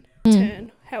Turn,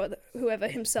 whoever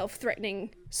himself threatening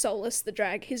Solus,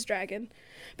 his dragon.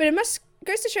 But it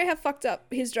goes to show how fucked up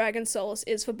his dragon Solus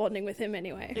is for bonding with him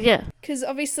anyway. Yeah. Because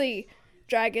obviously...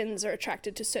 dragons are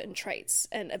attracted to certain traits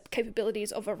and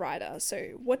capabilities of a rider.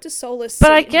 So what does Solus see?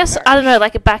 But I guess, I don't know,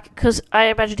 like back, because I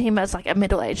imagine him as like a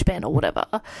middle-aged man or whatever.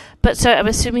 But so I'm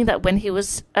assuming that when he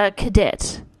was a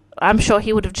cadet, I'm sure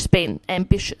he would have just been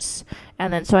ambitious.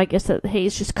 And then so I guess that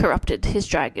he's just corrupted his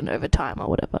dragon over time or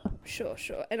whatever. Sure.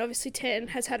 And obviously Ten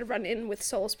has had a run-in with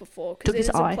Solus before, because it is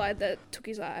implied that took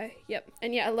his eye. Yep.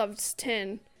 And yeah, I loved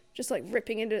Ten just like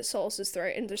ripping into Solus's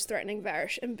throat and just threatening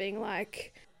Varish and being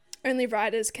like... only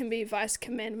riders can be vice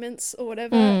commandments or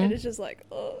whatever. And it's just like,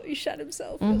 oh, he shot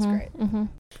himself. It was great.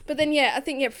 But then, yeah, I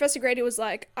think, yeah, Professor Grady was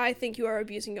like, I think you are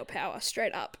abusing your power,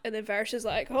 straight up. And then Varish is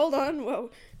like, hold on, well,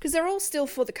 because they're all still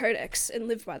for the Codex and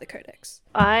live by the Codex.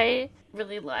 I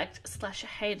really liked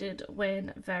 / hated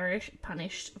when Varish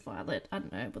punished Violet. I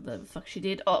don't know what the fuck she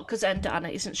did. Oh, because Andana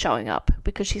isn't showing up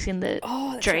because she's in the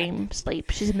dream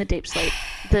sleep. She's in the deep sleep.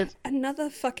 Another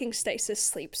fucking stasis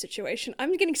sleep situation.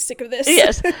 I'm getting sick of this.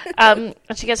 Yes. And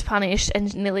she gets punished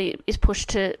and nearly is pushed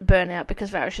to burnout because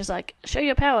Varish is like, show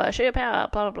your power, blah,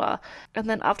 blah, blah. And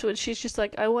then afterwards she's just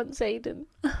like, I want Zayden.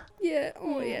 Yeah.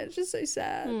 Oh, yeah. It's just so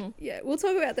sad. Yeah. We'll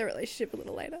talk about their relationship a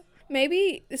little later.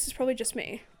 Maybe this is probably just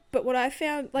me, but what I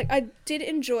found, like, I did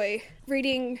enjoy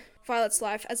reading Violet's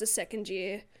life as a second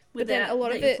year. But then a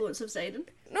lot of it... influence of Zayden?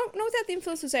 No, not without the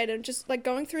influence of Zayden, just, like,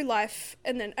 going through life,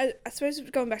 and then, I suppose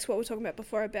going back to what we were talking about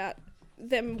before about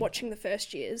them watching the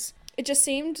first years, it just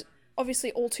seemed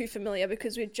obviously all too familiar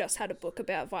because we'd just had a book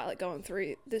about Violet going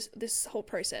through this whole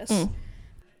process.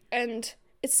 And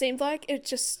it seemed like it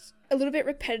just... a little bit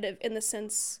repetitive in the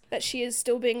sense that she is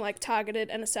still being, like, targeted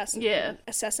and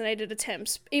assassinated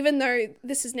attempts, even though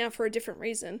this is now for a different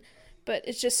reason. But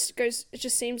it just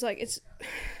seems like it's,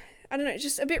 I don't know,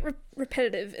 just a bit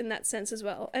repetitive in that sense as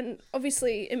well. And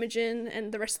obviously Imogen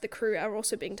and the rest of the crew are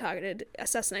also being targeted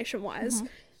assassination-wise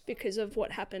because of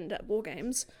what happened at War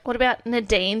Games. What about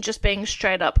Nadine just being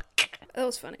straight up? That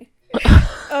was funny.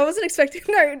 I wasn't expecting,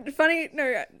 no,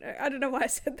 I don't know why I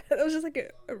said that. That was just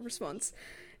like a response.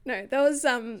 No, that was,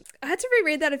 I had to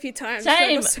reread that a few times.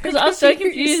 Same, because I was so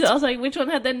confused. I was like, which one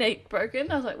had their neck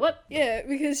broken? I was like, what? Yeah,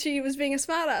 because she was being a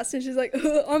smartass, and she's like,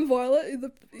 I'm Violet,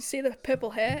 you see the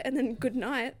purple hair, and then good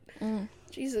night.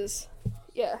 Jesus.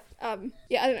 Yeah, I don't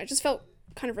know, it just felt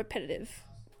kind of repetitive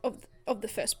of the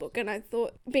first book, and I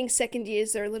thought being second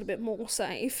years, they're a little bit more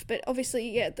safe, but obviously,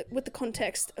 yeah, with the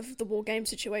context of the war game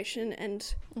situation,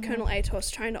 and Colonel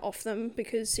Atos trying to off them,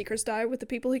 because secrets die with the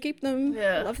people who keep them.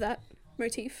 Yeah. I love that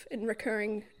motif in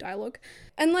recurring dialogue.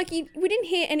 And like we didn't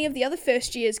hear any of the other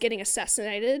first years getting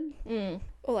assassinated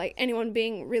or like anyone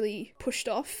being really pushed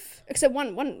off, except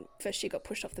one first year got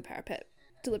pushed off the parapet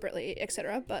deliberately,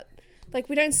 etc. But like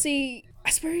we don't see, I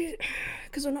suppose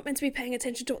because we're not meant to be paying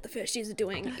attention to what the first years are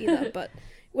doing either, but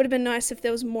it would have been nice if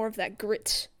there was more of that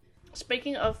grit.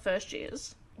 Speaking of first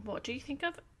years, what do you think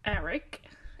of Eric?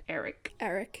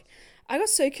 I got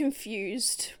so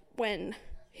confused when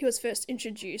he was first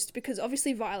introduced because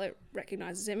obviously Violet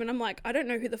recognizes him and I'm like, I don't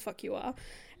know who the fuck you are.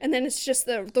 And then it's just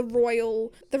the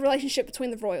relationship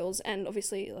between the royals and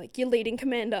obviously like your leading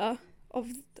commander of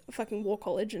fucking War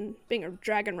College and being a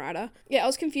dragon rider. Yeah, I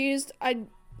was confused.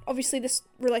 Obviously this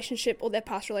relationship or their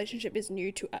past relationship is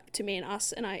new to me and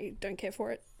us and I don't care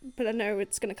for it. But I know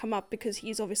it's going to come up because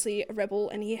he's obviously a rebel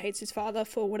and he hates his father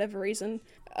for whatever reason.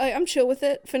 I'm chill with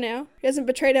it for now. He hasn't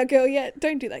betrayed our girl yet.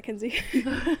 Don't do that, Kenzie.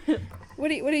 What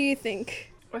do you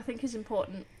think? I think he's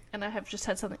important, and I have just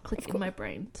had something click in my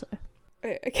brain. So.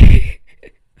 Oh, okay.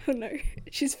 Oh no,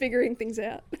 she's figuring things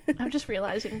out. I'm just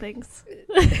realising things.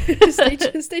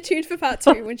 Stay tuned for part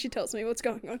 2 when she tells me what's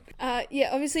going on. Yeah,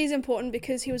 obviously he's important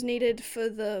because he was needed for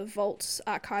the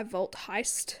archive vault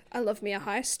heist. I love me a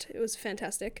heist. It was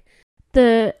fantastic.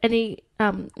 The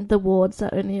wards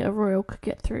that only a royal could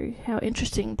get through. How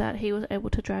interesting that he was able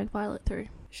to drag Violet through.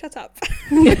 Shut up.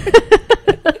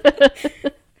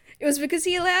 It was because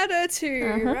he allowed her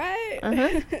to, right?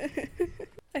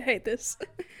 I hate this.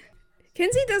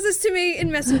 Kenzie does this to me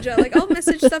in Messenger. Like, I'll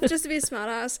message stuff just to be a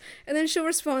smartass, and then she'll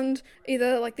respond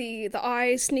either like the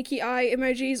sneaky eye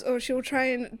emojis, or she'll try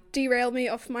and derail me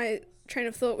off my train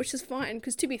of thought, which is fine,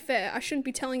 because to be fair, I shouldn't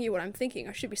be telling you what I'm thinking.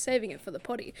 I should be saving it for the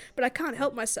potty. But I can't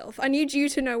help myself. I need you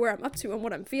to know where I'm up to and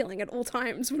what I'm feeling at all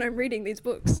times when I'm reading these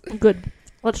books. Good.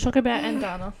 Let's talk about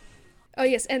Andana. Oh,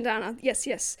 yes, Andana. Yes.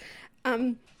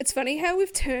 It's funny how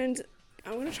we've turned...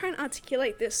 I want to try and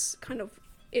articulate this kind of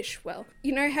ish well.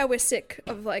 You know how we're sick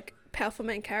of, like, powerful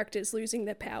main characters losing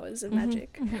their powers and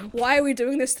magic? Why are we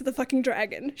doing this to the fucking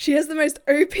dragon? She has the most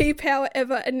OP power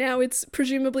ever, and now it's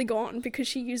presumably gone because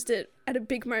she used it at a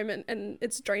big moment and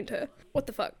it's drained her. What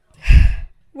the fuck?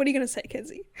 What are you going to say,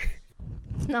 Kenzie?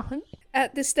 Nothing.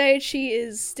 At this stage, she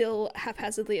is still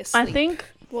haphazardly asleep. I think...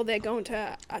 Well, they're going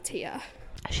to Artia.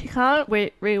 She can't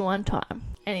rewind time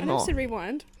anymore. I never said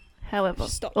rewind. However.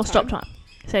 Stop time.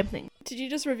 Same thing. Did you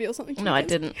just reveal something to me? No, I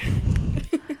didn't.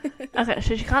 Okay,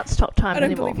 so she can't stop time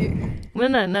anymore. I don't believe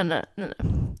you.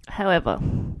 No. However,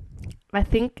 I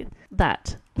think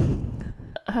that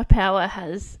her power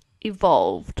has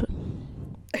evolved.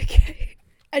 Okay.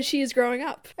 As she is growing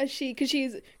up. Because she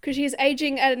is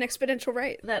aging at an exponential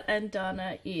rate. That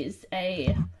Andana is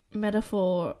a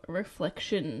metaphor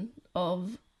reflection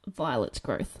of Violet's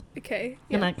growth. Okay.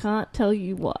 Yeah. And I can't tell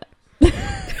you what.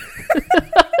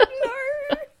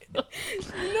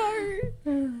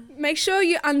 No. Make sure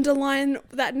you underline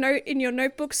that note in your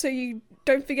notebook so you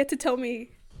don't forget to tell me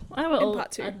I will in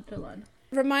part 2. underline.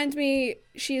 Remind me,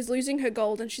 she is losing her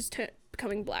gold and she's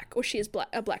becoming black, or she is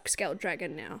a black scaled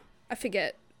dragon now. I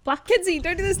forget. Black. Kenzie,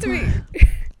 don't do this to me.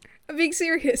 I'm being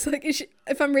serious. Like,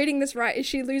 if I'm reading this right, is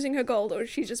she losing her gold, or is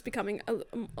she just becoming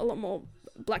a lot more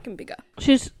black and bigger?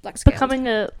 She's Black-scaled. becoming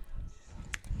a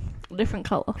different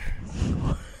colour.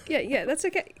 Yeah, that's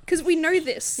okay. Because we know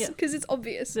this. Because it's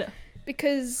obvious. Yeah.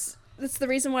 Because that's the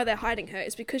reason why they're hiding her,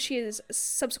 is because she has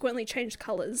subsequently changed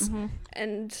colours,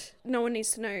 and no one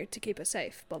needs to know to keep her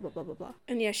safe, blah, blah, blah, blah, blah.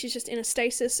 And yeah, she's just in a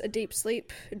stasis, a deep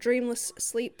sleep, a dreamless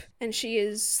sleep, and she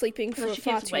is sleeping for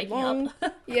far too long.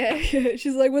 Yeah,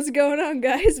 she's like, what's going on,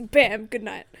 guys? Bam, good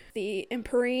night. The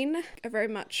Emperine are very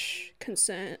much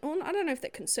concerned. Well, I don't know if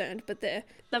they're concerned, but They've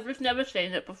never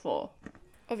seen it before.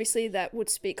 Obviously that would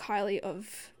speak highly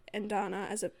of Endana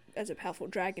as a powerful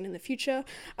dragon in the future.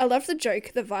 I love the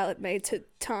joke that Violet made to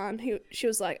Tarn. She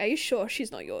was like, are you sure she's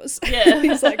not yours? Yeah.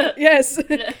 He's like, yes.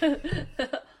 Yeah.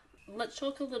 Let's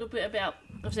talk a little bit about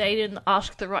Xaden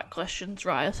ask the right questions,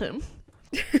 Ryerson.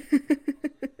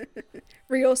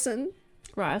 Ryerson.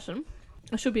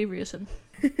 It should be Ryerson.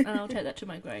 And I'll take that to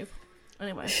my grave.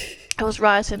 Anyway. If it was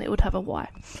Ryerson, it would have a Y.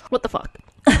 What the fuck?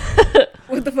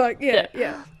 What the fuck?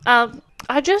 Yeah.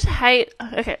 I just hate...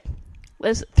 Okay.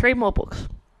 There's 3 more books,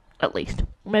 at least.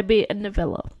 Maybe a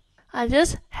novella. I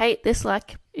just hate this,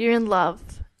 like, you're in love,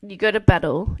 you go to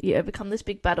battle, you overcome this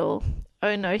big battle.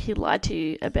 Oh no, he lied to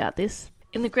you about this.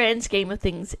 In the grand scheme of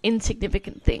things,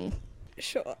 insignificant thing.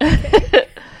 Sure. Okay.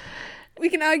 We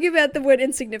can argue about the word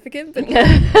insignificant, but...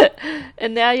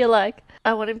 And now you're like,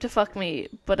 I want him to fuck me,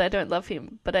 but I don't love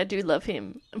him, but I do love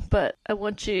him, but I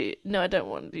want you, no, I don't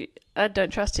want you, I don't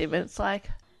trust him, and it's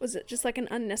like... Was it just like an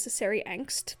unnecessary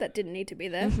angst that didn't need to be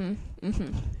there?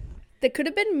 Mm-hmm. There could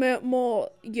have been more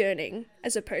yearning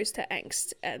as opposed to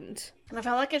angst, and I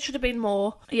felt like it should have been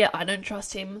more, I don't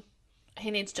trust him, he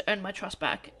needs to earn my trust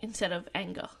back, instead of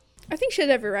anger. I think she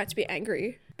had every right to be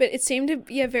angry, but it seemed to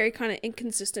be very kind of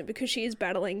inconsistent because she is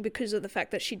battling because of the fact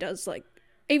that she does, like,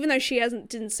 even though she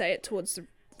didn't say it towards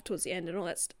the end and all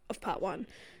that stuff of part 1,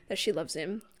 that she loves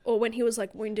him, or when he was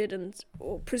like wounded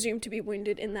or presumed to be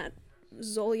wounded in that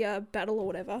Zolia battle or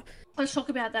whatever. Let's talk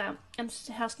about that and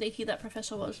how sneaky that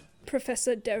professor was.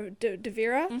 Professor Devra?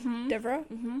 Mm-hmm. Devra?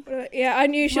 Mm-hmm. Yeah, I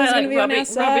knew she was going to be on our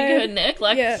side. Rubbing her neck,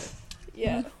 like...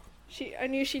 Yeah. I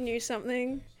knew she knew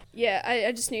something. Yeah,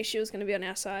 I just knew she was going to be on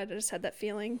our side. I just had that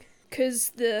feeling.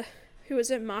 Because who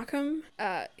was it, Markham?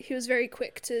 He was very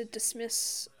quick to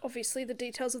dismiss, obviously, the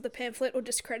details of the pamphlet or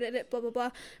discredit it, blah, blah,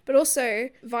 blah. But also,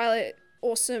 Violet...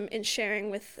 awesome in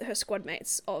sharing with her squad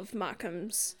mates of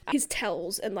Markham's his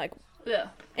tells and like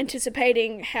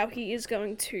anticipating how he is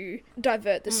going to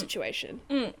divert the situation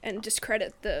and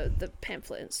discredit the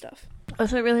pamphlet and stuff. I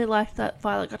also really liked that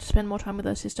Violet got to spend more time with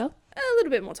her sister. A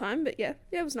little bit more time, but yeah,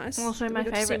 it was nice. Also, my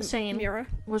favourite scene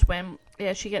was when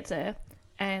she gets there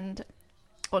and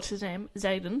what's his name,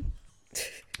 Xaden,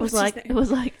 was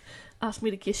like, ask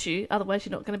me to kiss you, otherwise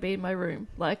you're not going to be in my room.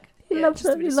 Like, he loves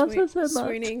her so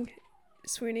much.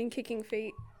 Swooning, kicking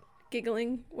feet,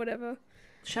 giggling, whatever.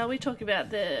 Shall we talk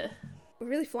about We're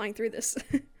really flying through this.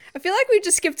 I feel like we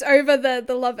just skipped over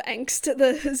the love angst,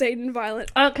 the Xaden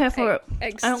Violet. I don't care for it.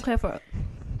 Angst. I don't care for it.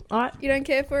 Alright? You don't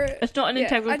care for it? It's not an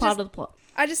integral part of the plot.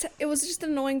 It was just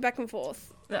annoying back and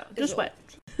forth. No, just wait.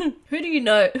 Who do you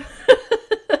know?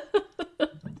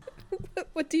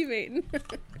 What do you mean?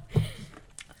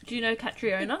 Do you know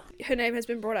Catriona? Her name has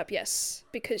been brought up, yes.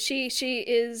 Because she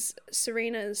is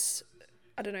Serena's...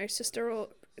 I don't know, sister or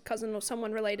cousin or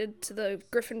someone related to the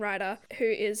Griffin Rider, who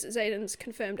is Xaden's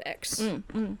confirmed ex.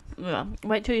 Yeah.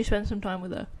 Wait till you spend some time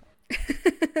with her.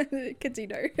 Kids, you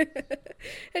know.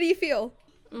 How do you feel?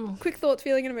 Quick thoughts,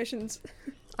 feeling and emotions.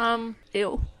 Ill.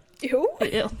 Ill?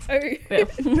 Ill. Oh. Yeah.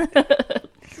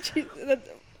 That's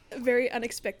a very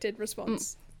unexpected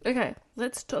response. Okay,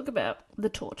 let's talk about the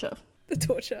torture. The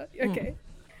torture, okay.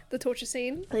 The torture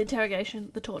scene. The interrogation,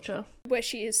 the torture. Where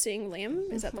she is seeing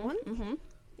Liam, is that the one? Mm-hmm.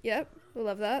 Yep, we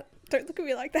love that. Don't look at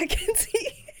me like that,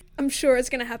 Kenzie. I'm sure it's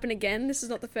going to happen again. This is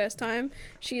not the first time.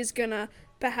 She is going to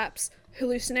perhaps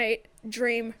hallucinate,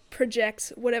 dream,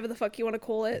 project, whatever the fuck you want to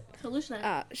call it.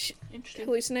 Hallucinate. Interesting.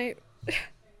 Hallucinate.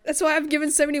 That's why I've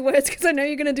given so many words, because I know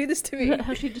you're going to do this to me. Is that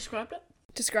how she described it?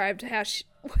 Described how she...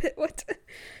 What?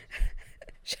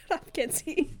 Shut up,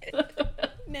 Kenzie.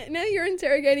 Now you're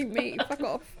interrogating me. Fuck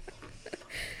off.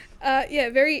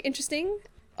 Yeah, very interesting.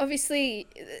 Obviously,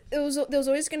 there was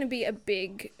always going to be a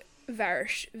big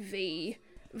Varish v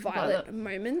Violet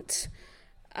moment.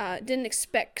 Didn't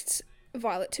expect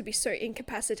Violet to be so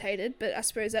incapacitated, but I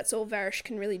suppose that's all Varish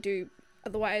can really do.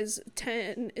 Otherwise,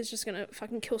 Turn is just gonna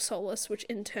fucking kill Solus, which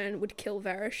in turn would kill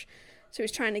Varish. So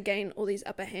he's trying to gain all these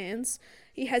upper hands.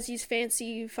 He has his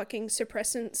fancy fucking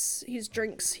suppressants, his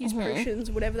drinks, his potions,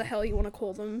 whatever the hell you want to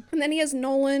call them. And then he has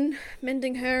Nolan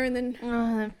mending her and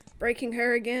then breaking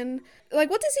her again. Like,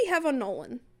 what does he have on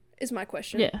Nolan, is my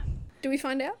question. Yeah. Do we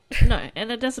find out? No, and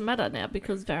it doesn't matter now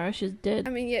because Varish is dead.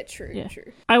 I mean, yeah, true.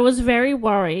 I was very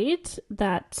worried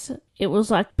that it was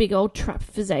like big old trap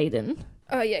for Xaden.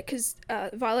 Oh, yeah, because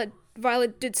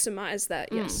Violet did surmise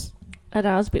that, yes. And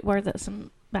I was a bit worried that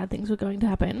some bad things were going to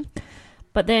happen.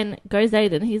 But then goes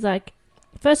Xaden, he's like,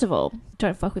 first of all,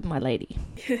 don't fuck with my lady.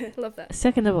 Love that.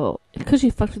 Second of all, because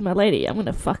you fucked with my lady, I'm going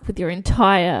to fuck with your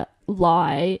entire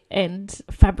lie and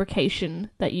fabrication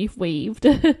that you've weaved.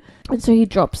 And so he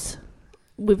drops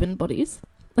women bodies.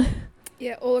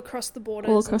 Yeah, all across the borders.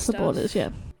 All across the borders,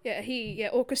 yeah. Yeah, he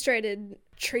orchestrated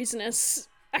treasonous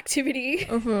activity.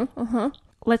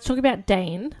 Let's talk about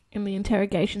Dane in the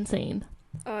interrogation scene.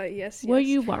 Oh, yes. Were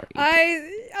you worried?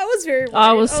 I was very worried.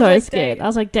 I was so scared. Dane. I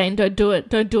was like, Dane, don't do it.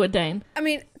 Don't do it, Dane. I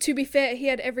mean, to be fair, he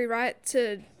had every right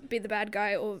to be the bad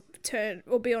guy or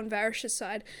be on Varish's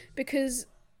side, because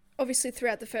obviously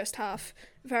throughout the first half,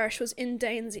 Varish was in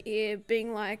Dane's ear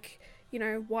being like, you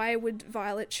know, why would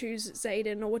Violet choose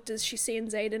Xaden, or what does she see in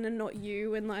Xaden and not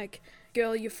you, and like,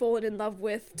 girl you've fallen in love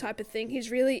with type of thing.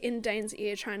 He's really in Dane's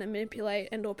ear trying to manipulate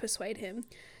and or persuade him.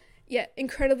 Yeah,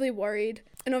 incredibly worried.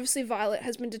 And obviously Violet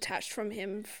has been detached from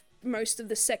him most of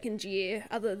the second year,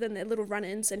 other than their little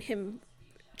run-ins and him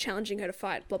challenging her to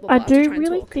fight, blah, blah, blah. I do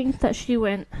really think that she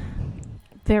went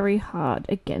very hard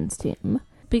against him.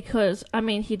 Because, I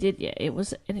mean, he did, yeah, it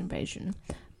was an invasion.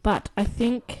 But I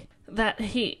think that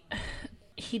he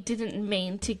didn't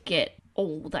mean to get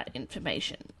all that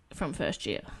information from first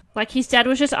year. Like, his dad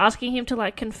was just asking him to,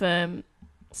 like, confirm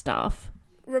stuff.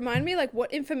 Remind me, like,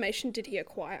 what information did he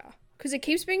acquire? Because it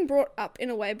keeps being brought up in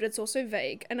a way, but it's also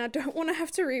vague, and I don't want to have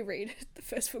to reread the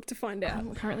first book to find out.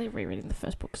 I'm currently rereading the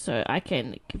first book, so I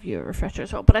can give you a refresher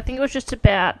as well. But I think it was just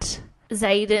about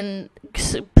Xaden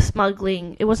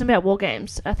smuggling. It wasn't about war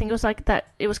games. I think it was like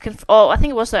that. It was I think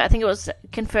it was though. I think it was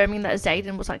confirming that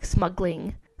Xaden was like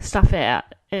smuggling stuff out,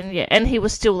 and yeah, and he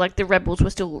was still like the rebels were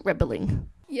still rebelling.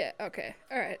 Yeah. Okay.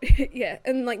 All right. Yeah,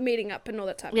 and like meeting up and all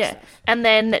that type of stuff. And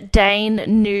then Dane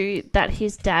knew that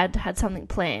his dad had something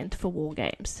planned for war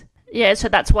games. Yeah, so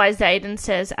that's why Xaden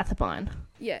says Athabine.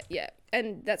 Yeah.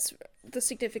 And that's the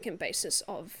significant basis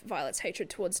of Violet's hatred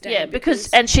towards Dane. Yeah, because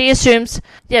she assumes,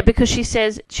 because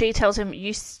she tells him,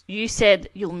 you said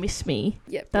you'll miss me.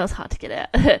 Yep. That was hard to get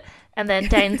out. And then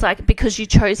Dane's like, because you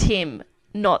chose him,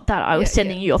 not that I was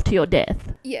sending you off to your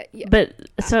death. Yeah. But,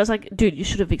 so I was like, dude, you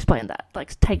should have explained that.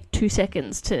 Like, take 2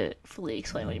 seconds to fully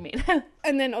explain what you mean.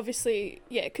 And then obviously,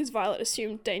 because Violet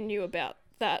assumed Dane knew about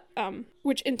that,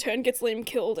 which in turn gets Liam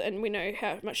killed, and we know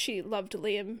how much she loved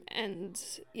Liam, and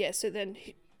so then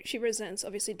she resents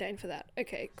obviously Dane for that.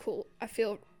 Okay, cool. I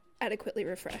feel adequately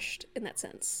refreshed in that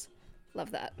sense.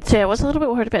 Love that. So I was a little bit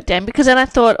worried about Dane, because then I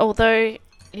thought, although,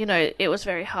 you know, it was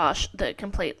very harsh, the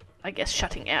complete, I guess,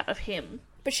 shutting out of him.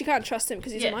 But she can't trust him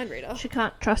because he's a mind reader. She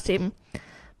can't trust him.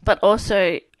 But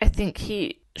also, I think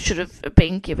he should have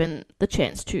been given the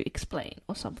chance to explain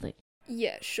or something.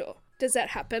 Yeah, sure. Does that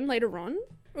happen later on?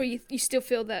 Or you still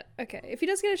feel that, okay, if he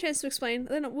does get a chance to explain,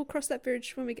 then we'll cross that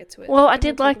bridge when we get to it. Well, I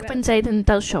did like when Xaden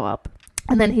does show up,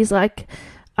 and then he's like,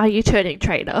 are you turning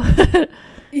traitor?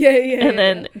 Yeah. And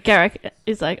then Garrick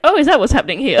is like, oh, is that what's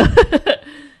happening here?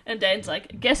 And Dane's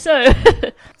like, guess so.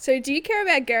 So do you care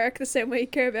about Garrick the same way you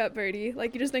care about Bodhi?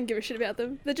 Like, you just don't give a shit about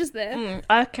them? They're just there.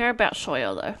 I care about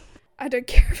Sawyer, though. I don't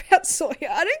care about Sawyer.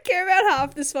 I don't care about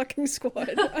half this fucking squad.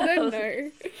 I don't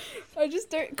know. I just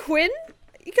don't. Quinn?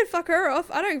 You can fuck her off.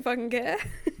 I don't fucking care.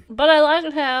 But I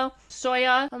liked how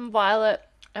Sawyer and Violet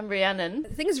and Rhiannon.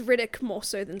 I think it's Riddick more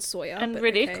so than Sawyer. And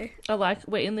Riddick are like,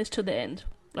 we're in this to the end.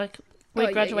 Like,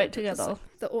 we graduate together.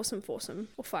 The awesome foursome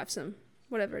or fivesome,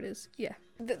 whatever it is. Yeah.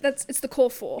 It's the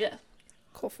core four. Yeah.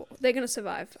 Core four. They're going to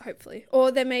survive, hopefully.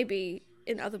 Or there may be,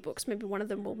 in other books, maybe one of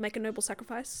them will make a noble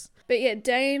sacrifice. But yeah,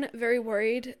 Dane, very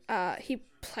worried. He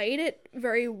played it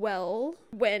very well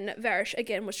when Varish,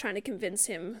 again, was trying to convince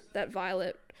him that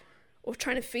Violet, or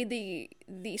trying to feed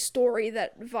the story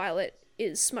that Violet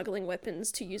is smuggling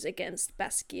weapons to use against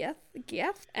Basgiath.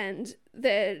 And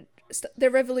their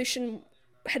revolution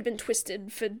had been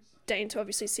twisted for Dane to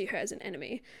obviously see her as an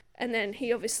enemy. And then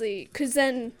he obviously, because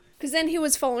then he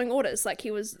was following orders, like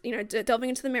he was, you know, delving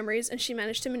into the memories, and she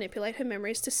managed to manipulate her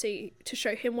memories to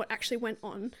show him what actually went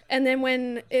on. And then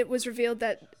when it was revealed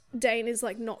that Dane is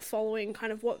like not following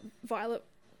kind of what Violet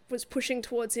was pushing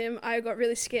towards him, I got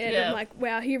really scared. Yeah. I'm like,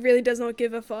 wow, he really does not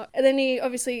give a fuck. And then he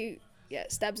obviously,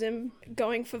 stabs him,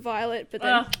 going for Violet, but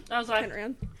then I was like, turn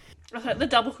around. Okay, the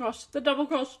double cross.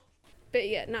 But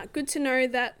yeah, good to know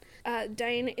that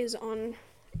Dane is on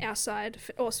our side.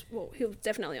 He'll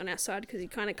definitely on our side because he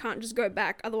kind of can't just go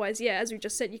back. Otherwise, as we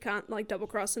just said, you can't like double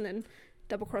cross and then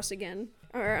double cross again.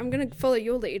 Alright, I'm gonna follow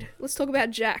your lead. Let's talk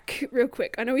about Jack real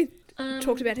quick. I know we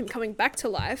talked about him coming back to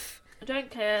life. I don't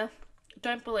care.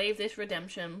 Don't believe this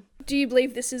redemption. Do you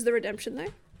believe this is the redemption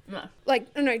though? No.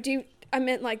 Like, no, I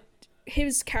meant like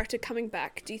his character coming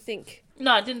back. Do you think?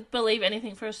 No, I didn't believe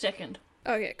anything for a second.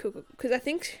 Okay, cool. Because I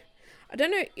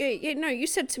don't know. No, you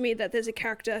said to me that there's a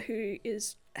character who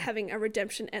is having a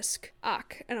redemption-esque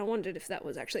arc, and I wondered if that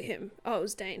was actually him. Oh, it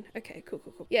was Dane. Okay, cool.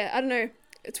 Yeah, I don't know.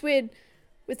 It's weird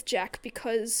with Jack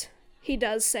because he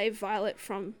does save Violet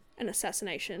from an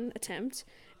assassination attempt,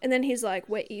 and then he's like,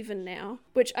 we're even now,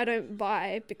 which I don't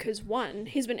buy because, one,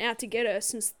 he's been out to get her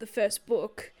since the first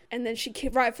book, and then she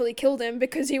rightfully killed him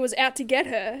because he was out to get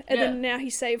her, and then now he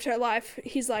saved her life.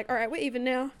 He's like, all right, we're even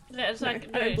now. Yeah, it's like,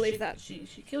 I don't believe that. She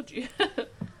killed you.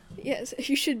 Yes,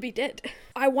 you should be dead.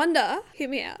 I wonder, hear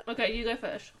me out. Okay, you go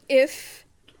first. If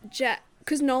Jack,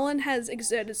 because Nolan has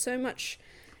exerted so much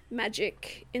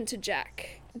magic into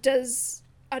Jack, does,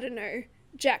 I don't know,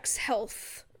 Jack's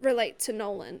health relate to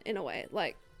Nolan in a way?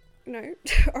 Like, no?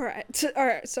 Alright,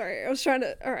 sorry, I was trying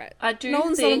to, alright.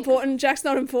 Nolan's not important, Jack's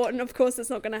not important, of course it's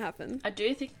not going to happen. I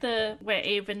do think the we're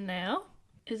even now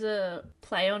is a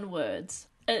play on words.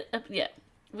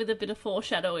 With a bit of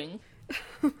foreshadowing.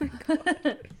 Oh my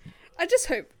god. I just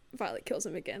hope Violet kills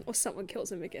him again, or someone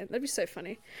kills him again. That'd be so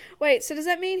funny. Wait, so does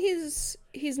that mean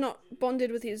he's not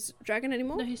bonded with his dragon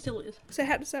anymore? No, he still is. So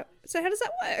how does that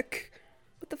work?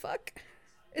 What the fuck?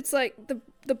 It's like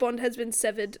the bond has been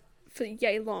severed for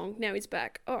yay long. Now he's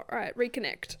back. Oh, alright,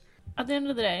 reconnect. At the end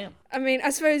of the day, I mean,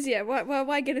 I suppose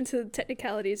why get into the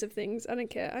technicalities of things? I don't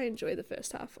care. I enjoy the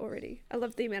first half already. I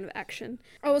love the amount of action.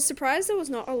 I was surprised there was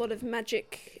not a lot of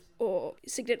magic or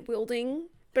signet wielding.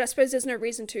 But I suppose there's no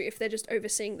reason to if they're just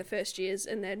overseeing the first years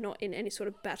and they're not in any sort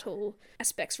of battle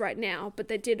aspects right now. But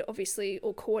they did obviously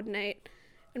all coordinate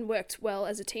and worked well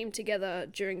as a team together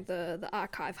during the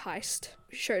archive heist.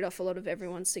 Showed off a lot of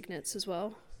everyone's signets as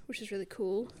well, which is really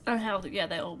cool. And how, they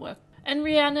all work. And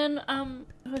Rhiannon,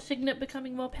 her signet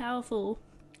becoming more powerful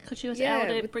because she was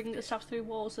able to bring the stuff through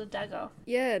walls with a dagger.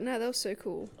 Yeah, no, that was so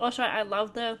cool. Also, I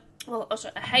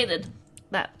hated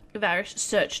that Varys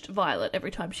searched Violet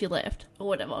every time she left, or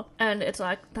whatever. And it's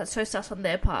like, that's so sus on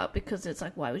their part, because it's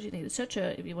like, why would you need to search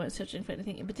her if you weren't searching for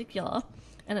anything in particular?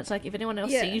 And it's like, if anyone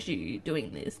else sees you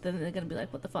doing this, then they're going to be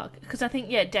like, what the fuck? Because I think,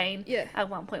 Dane at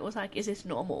one point was like, is this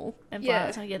normal? And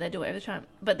Violet's like, they do it every time.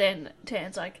 But then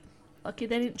Tan's like, lucky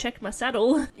they didn't check my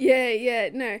saddle.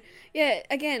 No. Yeah,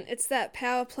 again, it's that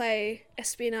power play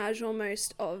espionage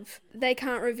almost of they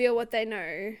can't reveal what they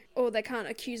know, or they can't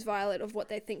accuse Violet of what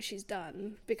they think she's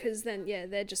done, because then,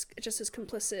 they're just as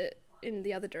complicit in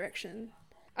the other direction.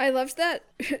 I loved that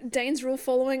Dane's rule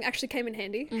following actually came in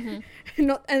handy.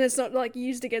 Mm-hmm. And it's not like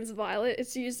used against Violet,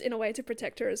 it's used in a way to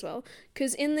protect her as well.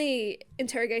 Because in the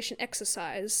interrogation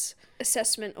exercise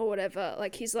assessment or whatever,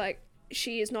 like he's like,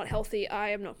 she is not healthy, I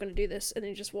am not going to do this, and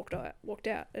then he just walked out,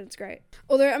 and it's great.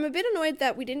 Although I'm a bit annoyed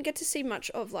that we didn't get to see much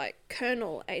of like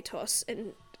Colonel Atos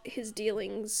and his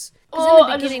dealings.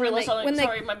 I just realised something.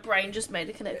 Sorry, my brain just made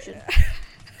a connection.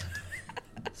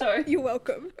 Sorry. You're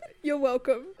welcome.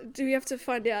 Do we have to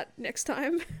find out next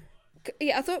time?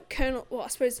 Yeah, I thought Colonel... Well, I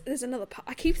suppose there's another part.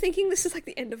 I keep thinking this is like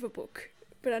the end of a book,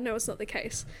 but I know it's not the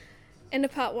case. End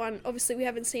of part 1, obviously we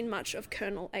haven't seen much of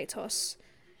Colonel Atos,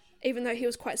 even though he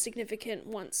was quite significant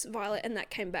once Violet and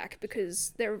that came back,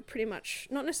 because they were pretty much,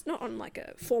 not on like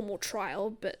a formal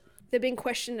trial, but they're being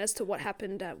questioned as to what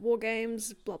happened at War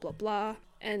Games, blah, blah, blah,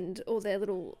 and all their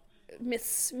little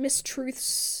myths,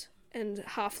 mistruths, and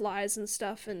half-lies and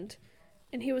stuff, and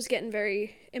he was getting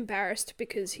very embarrassed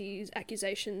because his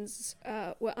accusations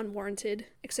were unwarranted,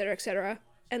 etc., etc.,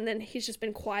 and then he's just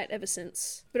been quiet ever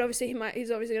since. But obviously he's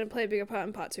obviously going to play a bigger part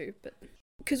in part 2, but...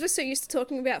 Because we're so used to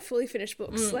talking about fully finished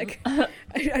books, like,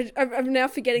 I'm now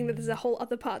forgetting that there's a whole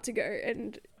other part to go,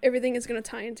 and everything is going to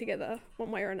tie in together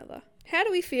one way or another. How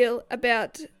do we feel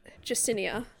about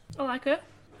Justinia? I like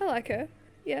her.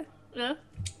 Yeah. Yeah.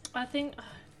 I think...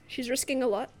 She's risking a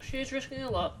lot.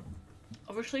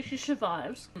 Obviously, she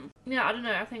survives. Yeah, I don't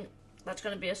know. I think that's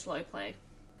going to be a slow play.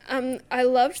 I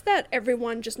loved that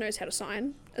everyone just knows how to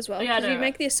sign as well. Yeah, I know, you right?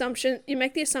 make the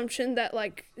assumption that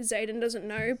like Xaden doesn't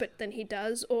know, but then he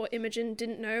does, or Imogen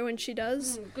didn't know and she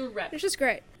does. Good rep. It's just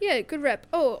great. Yeah, good rep.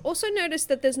 Oh, also noticed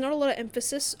that there's not a lot of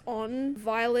emphasis on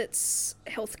Violet's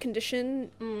health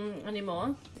condition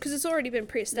Anymore. because it's already been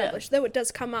pre-established. Though it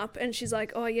does come up, and she's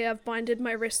like, "Oh yeah, I've binded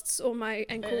my wrists or my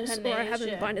ankles, Her or I knees, haven't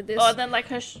yeah. binded this." Oh, then like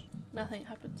nothing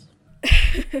happens.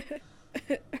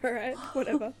 All right,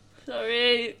 whatever.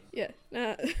 Sorry. Yeah.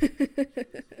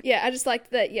 Yeah, I just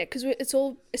like that, yeah, because it's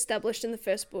all established in the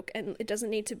first book and it doesn't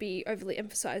need to be overly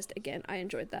emphasized again. I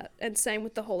enjoyed that. And same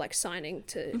with the whole, like, signing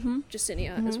to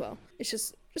Jacinia as well. It's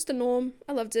just a norm.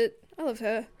 I loved it. I love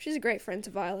her. She's a great friend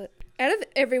to Violet. Out of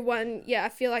everyone, yeah, I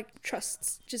feel like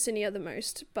trusts Jacinia the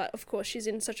most, but of course she's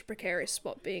in such a precarious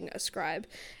spot being a scribe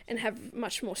and have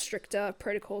much more stricter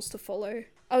protocols to follow.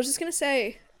 I was just going to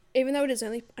say, even though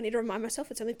I need to remind myself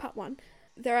it's only part 1,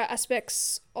 there are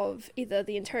aspects of either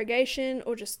the interrogation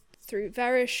or just through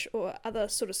Varish or other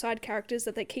sort of side characters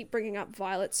that they keep bringing up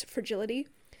Violet's fragility.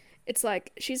 It's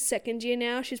like, she's second year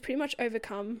now, she's pretty much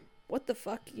overcome. What the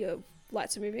fuck? Your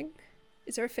lights are moving?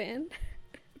 Is there a fan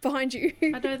behind you?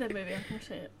 I know they're moving, I can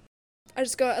see it. I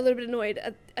just got a little bit annoyed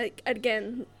at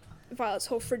again, Violet's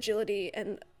whole fragility,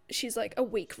 and she's like a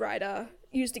weak rider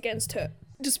used against her,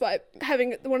 despite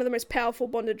having one of the most powerful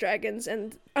bonded dragons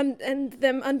and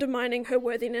them undermining her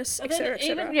worthiness, etc.,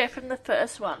 etc. Even, from the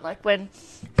first one, like when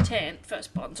Tan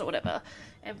first bonds or whatever,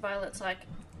 and Violet's like,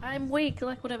 I'm weak,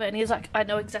 like whatever, and he's like, I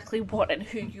know exactly what and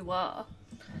who you are.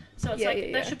 So it's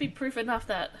that should be proof enough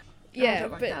that I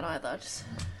don't like that either.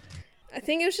 I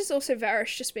think it was just also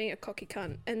Varish just being a cocky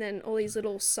cunt, and then all these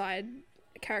little side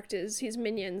characters, his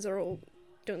minions, are all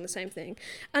doing the same thing.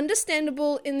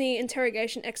 Understandable in the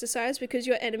interrogation exercise because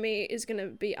your enemy is going to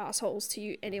be assholes to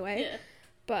you anyway. Yeah.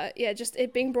 But yeah, just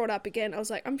it being brought up again, I was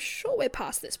like, I'm sure we're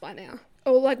past this by now.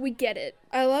 Or like, we get it.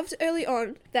 I loved early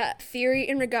on that theory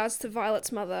in regards to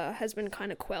Violet's mother has been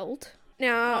kind of quelled.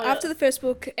 Now, after the first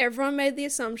book, everyone made the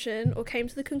assumption or came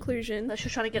to the conclusion that she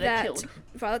was trying to get her killed.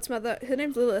 Violet's mother, her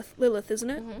name's Lilith, isn't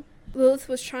it? Mm-hmm. Lilith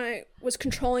was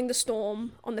controlling the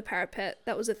storm on the parapet.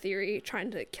 That was a theory, trying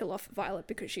to kill off Violet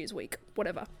because she's weak,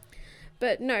 whatever.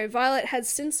 But no, Violet has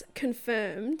since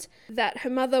confirmed that her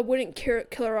mother wouldn't kill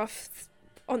her off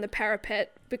on the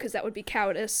parapet because that would be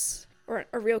cowardice, or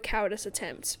a real cowardice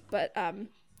attempt. But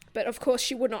of course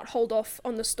she would not hold off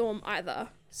on the storm either.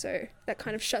 So that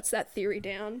kind of shuts that theory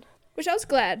down, which I was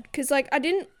glad, because like I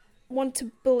didn't want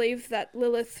to believe that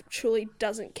Lilith truly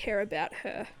doesn't care about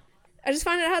her. I just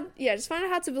find it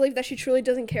hard to believe that she truly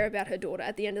doesn't care about her daughter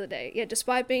at the end of the day. Yeah,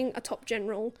 despite being a top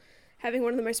general, having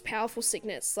one of the most powerful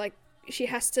signets, like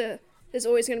there's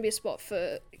always going to be a spot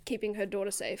for keeping her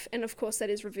daughter safe. And of course that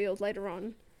is revealed later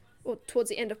on, or towards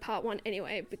the end of part 1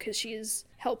 anyway, because she is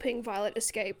helping Violet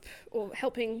escape, or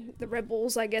helping the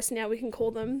rebels, I guess now we can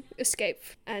call them, escape.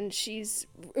 And it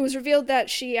was revealed that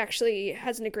she actually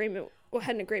has an agreement, or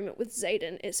had an agreement with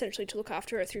Xaden, essentially to look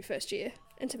after her through first year,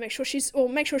 and to make sure she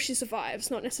survives,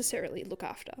 not necessarily look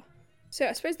after. So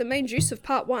I suppose the main juice of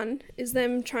part 1 is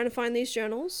them trying to find these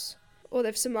journals, or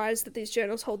they've surmised that these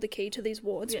journals hold the key to these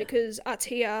wards, because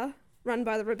Artia, run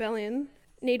by the rebellion,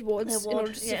 need wards in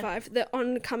order to survive the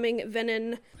oncoming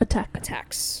Venin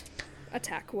attacks.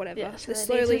 Whatever. Yeah, so they're they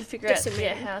slowly need to figure out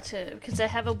decimating. how to, because they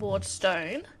have a ward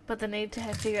stone, but they need to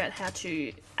figure out how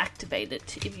to activate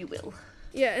it, if you will.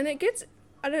 Yeah, and it gets,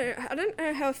 I don't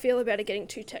know how I feel about it getting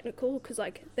too technical, because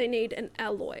like they need an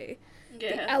alloy.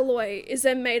 Yeah. The alloy is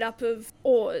then made up of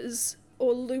ores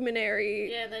or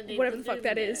luminary, whatever the fuck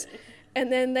that is. And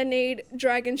then they need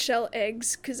dragon shell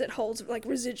eggs because it holds like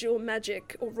residual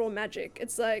magic or raw magic.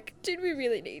 It's like, did we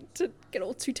really need to get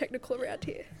all too technical around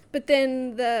here? But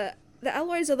then the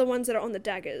alloys are the ones that are on the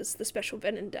daggers, the special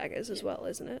venom daggers as well,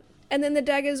 isn't it? And then the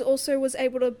daggers also was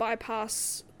able to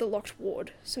bypass the locked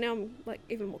ward. So now I'm like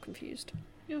even more confused.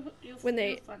 You'll find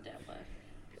out why.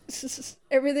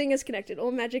 Everything is connected.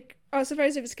 All magic. I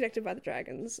suppose if it's connected by the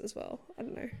dragons as well. I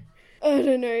don't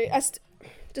know.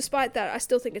 Despite that, I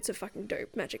still think it's a fucking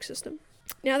dope magic system.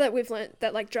 Now that we've learnt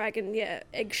that, like, dragon,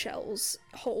 eggshells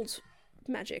hold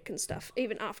magic and stuff,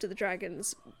 even after the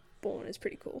dragon's born, is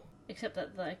pretty cool. Except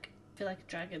that, like, I feel like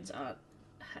dragons aren't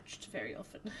hatched very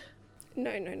often.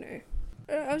 No.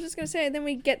 I was just going to say, then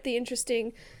we get the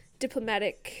interesting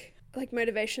diplomatic, like,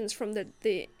 motivations from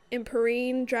the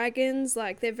Emperine dragons.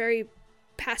 Like, they're very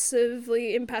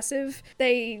passively impassive.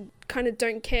 They kind of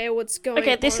don't care what's going on.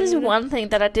 Okay, this is one thing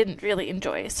that I didn't really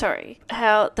enjoy, sorry.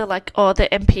 How they're like, oh,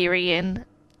 the Empyrean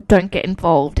don't get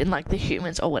involved in, like, the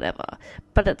humans or whatever.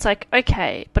 But it's like,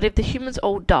 okay, but if the humans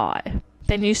all die,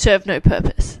 then you serve no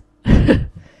purpose.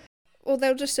 Well,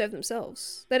 they'll just serve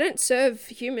themselves. They don't serve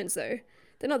humans, though.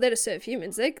 They're not there to serve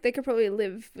humans. They could probably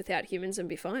live without humans and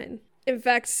be fine. In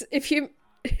fact, if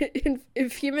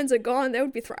humans are gone, they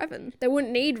would be thriving. They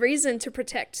wouldn't need reason to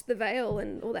protect the Veil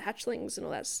and all the hatchlings and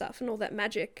all that stuff and all that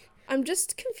magic. I'm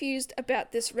just confused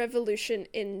about this revolution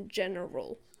in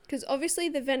general. Because obviously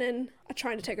the Venom are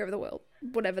trying to take over the world,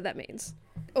 whatever that means.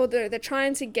 Although they're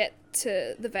trying to get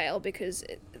to the Veil because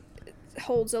it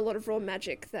holds a lot of raw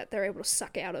magic that they're able to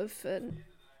suck out of and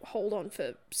hold on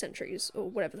for centuries or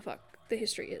whatever the fuck the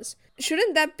history is.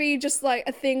 Shouldn't that be just like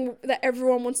a thing that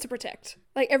everyone wants to protect?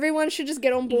 Like everyone should just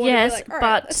get on board and be like, all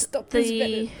right, let's stop this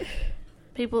Venom.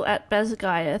 People at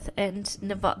Basgiath and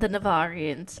the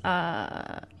Navarians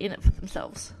are in it for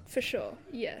themselves. For sure,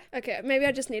 yeah. Okay, maybe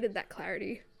I just needed that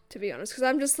clarity, to be honest, because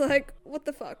I'm just like, what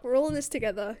the fuck? We're all in this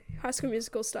together, High School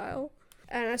Musical style.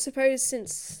 And I suppose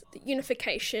since the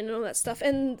unification and all that stuff,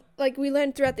 and like we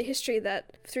learned throughout the history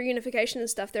that through unification and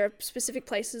stuff, there are specific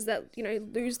places that, you know,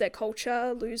 lose their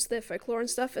culture, lose their folklore and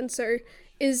stuff. And so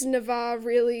is Navarre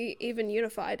really even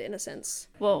unified in a sense?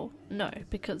 Well, no,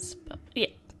 because, yeah.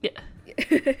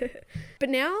 But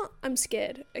now I'm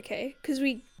scared, okay? Because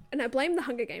and I blame the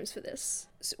Hunger Games for this.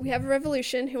 So we have a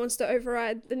revolution who wants to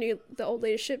override the old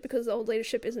leadership because the old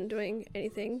leadership isn't doing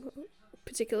anything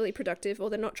particularly productive,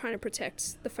 or they're not trying to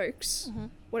protect the folks,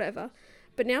 whatever.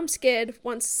 But now I'm scared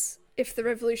if the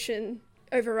revolution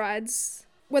overrides,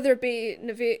 whether it be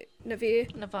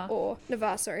Navarre,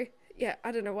 sorry. Yeah,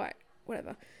 I don't know why,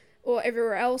 whatever. Or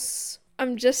everywhere else.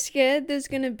 I'm just scared there's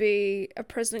going to be a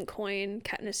President Coin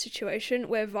Katniss situation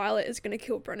where Violet is going to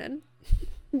kill Brennan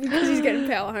because he's getting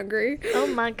power hungry. Oh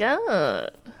my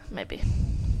god. Maybe.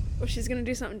 Or she's going to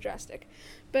do something drastic.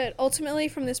 But ultimately,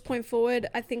 from this point forward,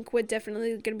 I think we're definitely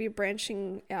going to be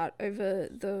branching out over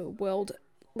the world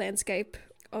landscape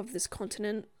of this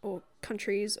continent or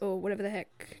countries or whatever the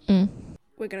heck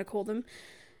we're going to call them.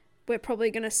 We're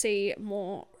probably going to see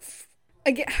more...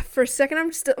 Again, for a second,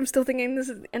 I'm still thinking this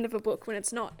is the end of a book when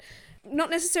it's not. Not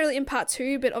necessarily in part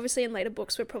 2, but obviously in later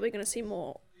books, we're probably going to see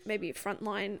more maybe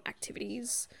frontline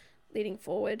activities leading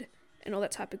forward and all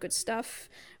that type of good stuff.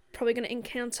 Probably going to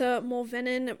encounter more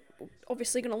Venom,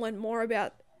 obviously going to learn more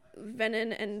about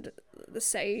Venom and the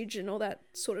Sage and all that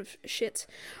sort of shit.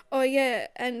 Oh yeah,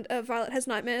 and Violet has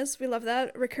nightmares. We love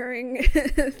that recurring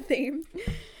theme.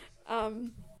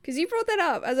 Because you brought that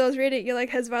up as I was reading. You're like,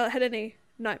 has Violet had any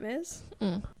nightmares?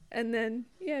 And then,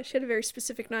 yeah, she had a very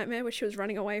specific nightmare where she was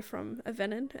running away from a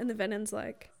Venom, and the Venom's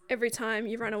like, every time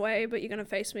you run away, but you're going to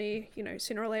face me, you know,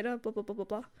 sooner or later, blah, blah, blah, blah,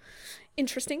 blah.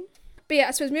 Interesting. But yeah,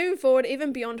 I suppose moving forward,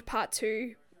 even beyond part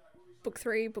 2, book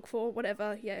 3, book 4,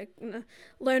 whatever, yeah, gonna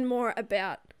learn more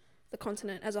about the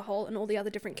continent as a whole and all the other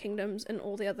different kingdoms and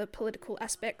all the other political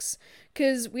aspects,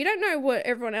 because we don't know what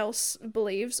everyone else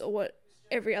believes or what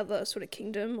every other sort of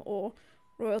kingdom or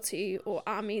royalty or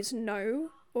armies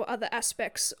know, or other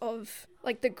aspects of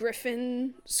like the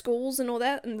Griffin schools and all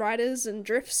that, and riders and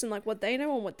drifts and like what they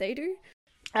know and what they do.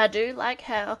 I do like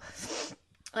how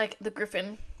like the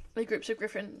groups of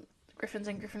Griffins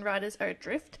and Griffin Riders are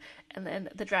adrift, and then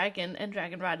the Dragon and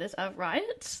Dragon Riders are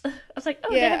riots. I was like,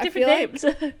 oh, yeah, they have different names.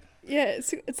 Like, yeah,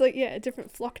 it's like, yeah, a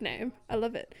different flock name. I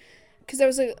love it. Because there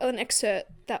was an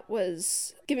excerpt that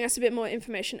was giving us a bit more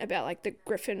information about like the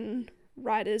Griffin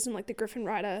Riders and like the Griffin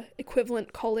Rider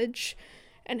equivalent college,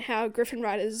 and how Griffin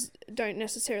Riders don't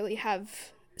necessarily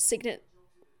have signet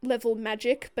level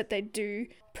magic, but they do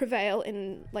prevail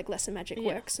in like lesser magic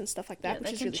works and stuff like that,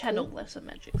 which is really cool. They can channel lesser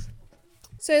magics.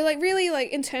 So, like, really, like,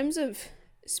 in terms of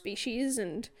species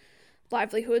and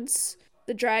livelihoods,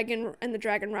 the dragon and the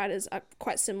dragon riders are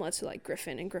quite similar to, like,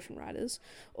 Griffin and Griffin Riders.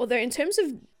 Although, in terms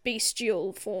of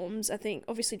bestial forms, I think,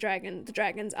 obviously, the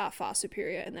dragons are far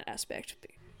superior in that aspect.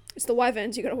 It's the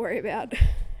wyverns you got to worry about.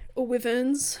 Or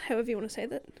wyverns, however you want to say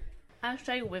that. I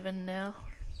say wyvern now.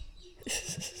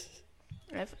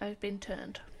 I've been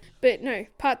turned. But no,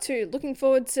 part 2, looking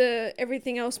forward to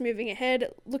everything else moving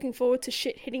ahead, looking forward to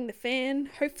shit hitting the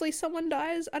fan. Hopefully someone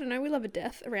dies. I don't know, we love a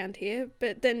death around here,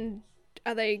 but then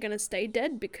are they going to stay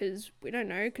dead? Because we don't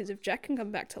know, because if Jack can come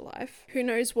back to life, who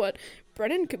knows what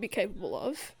Brennan could be capable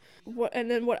of? And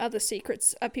then what other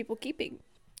secrets are people keeping?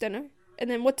 Don't know.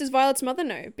 And then what does Violet's mother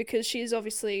know? Because she's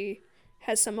obviously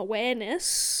has some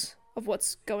awareness of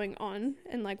what's going on,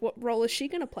 and like what role is she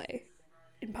going to play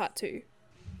in part 2?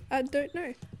 I don't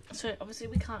know. So obviously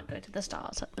we can't go to the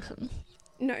stars. Listen.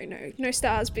 No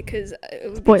stars, because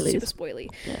it would Spoilies. be super spoily.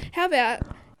 Yeah. How about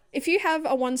if you have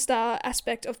a 1-star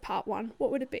aspect of part 1, what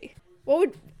would it be?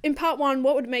 In part 1,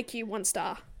 what would make you 1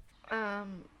 star?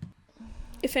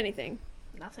 If anything.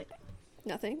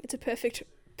 Nothing. It's a perfect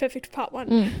part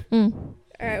 1.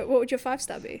 Alright, what would your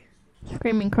 5-star be?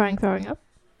 Screaming, crying, throwing up.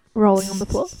 Rolling on the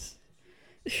floor.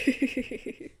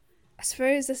 I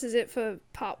suppose this is it for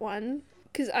part 1,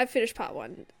 because I finished part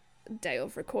 1 day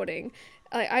of recording.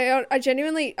 I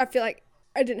genuinely, I feel like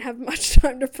I didn't have much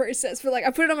time to process, but like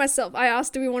I put it on myself. I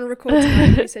asked, do we want to record tonight?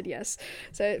 And he said yes.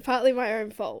 So partly my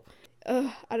own fault.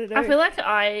 I don't know. I feel like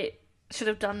I should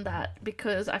have done that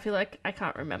because I feel like I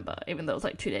can't remember, even though it was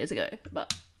like 2 days ago.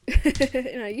 But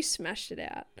you smashed it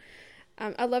out.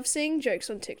 I love seeing jokes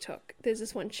on TikTok. There's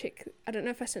this one chick, I don't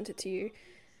know if I sent it to you.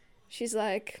 She's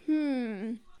like,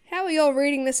 how are y'all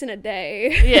reading this in a day?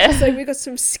 Yeah. It's like we got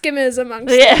some skimmers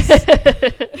amongst us.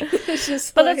 It's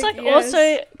just but like, it's like yes.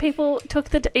 also people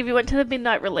took if you went to the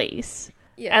midnight release,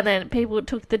 and then people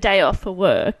took the day off for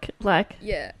work, like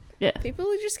yeah. People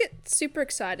just get super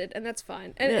excited, and that's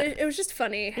fine. And it was just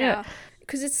funny how,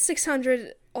 because it's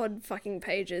 600 odd fucking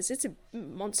pages. It's a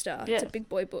monster. Yeah. It's a big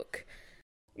boy book.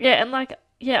 Yeah, and like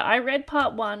I read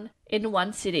part 1 in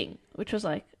one sitting, which was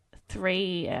like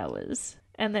 3 hours.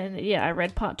 And then, I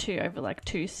read part 2 over, like,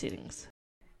 2 sittings.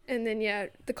 And then,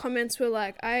 the comments were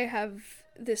like, I have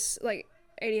this, like,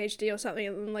 ADHD or something,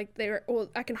 and, like,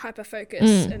 I can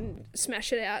hyper-focus and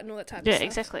smash it out and all that type of stuff. Yeah,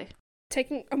 exactly.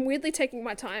 I'm weirdly taking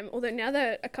my time, although now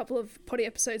that a couple of potty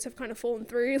episodes have kind of fallen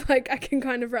through, like, I can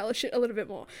kind of relish it a little bit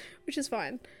more, which is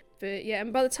fine. But,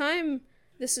 and by the time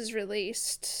this is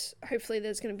released, hopefully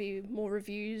there's going to be more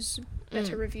reviews,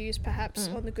 better reviews, perhaps,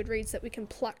 on the Goodreads that we can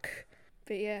pluck.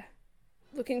 But,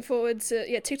 looking forward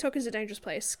to TikTok is a dangerous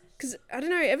place, because I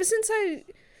don't know, ever since I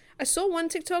saw one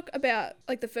TikTok about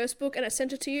like the first book and I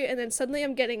sent it to you, and then suddenly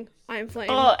I'm getting Iron Flame.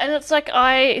 Oh, and it's like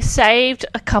I saved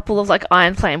a couple of like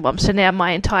Iron Flame ones, so now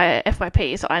my entire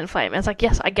FYP is Iron Flame. And it's like,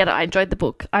 yes, I get it, I enjoyed the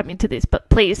book, I'm into this, but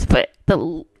please, for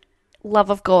the love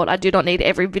of God, I do not need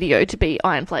every video to be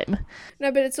Iron Flame.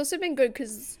 No, but it's also been good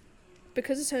because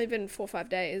it's only been 4 or 5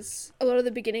 days, a lot of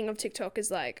the beginning of TikTok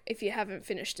is like, if you haven't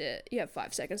finished it, you have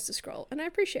 5 seconds to scroll. And I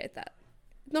appreciate that.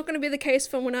 Not going to be the case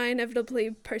for when I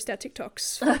inevitably post our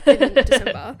TikToks in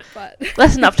December, but...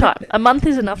 That's enough time. A month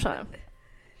is enough time.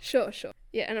 Sure.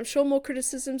 Yeah, and I'm sure more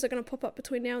criticisms are going to pop up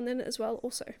between now and then as well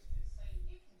also.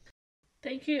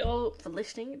 Thank you all for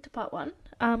listening to part 1.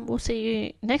 We'll see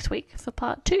you next week for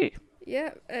part 2.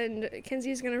 Yeah, and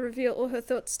Kenzie's going to reveal all her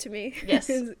thoughts to me. Yes.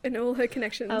 And all her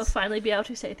connections. I'll finally be able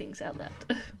to say things out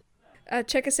loud.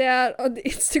 Check us out on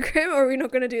Instagram, or are we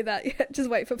not going to do that yet? Just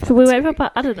wait for part 2. Should we wait for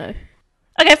part? I don't know.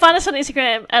 Okay, find us on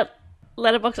Instagram at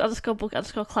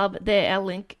letterbox_book_club. There, our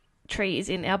link tree is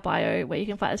in our bio, where you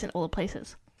can find us in all the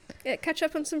places. Yeah, catch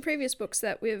up on some previous books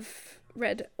that we've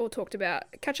read or talked about.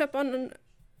 Catch up on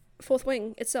Fourth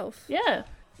Wing itself. Yeah.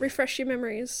 Refresh your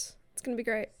memories. It's going to be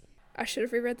great. I should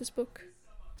have reread this book.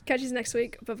 Catch you next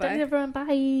week. Bye-bye. Thanks, everyone.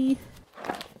 Bye.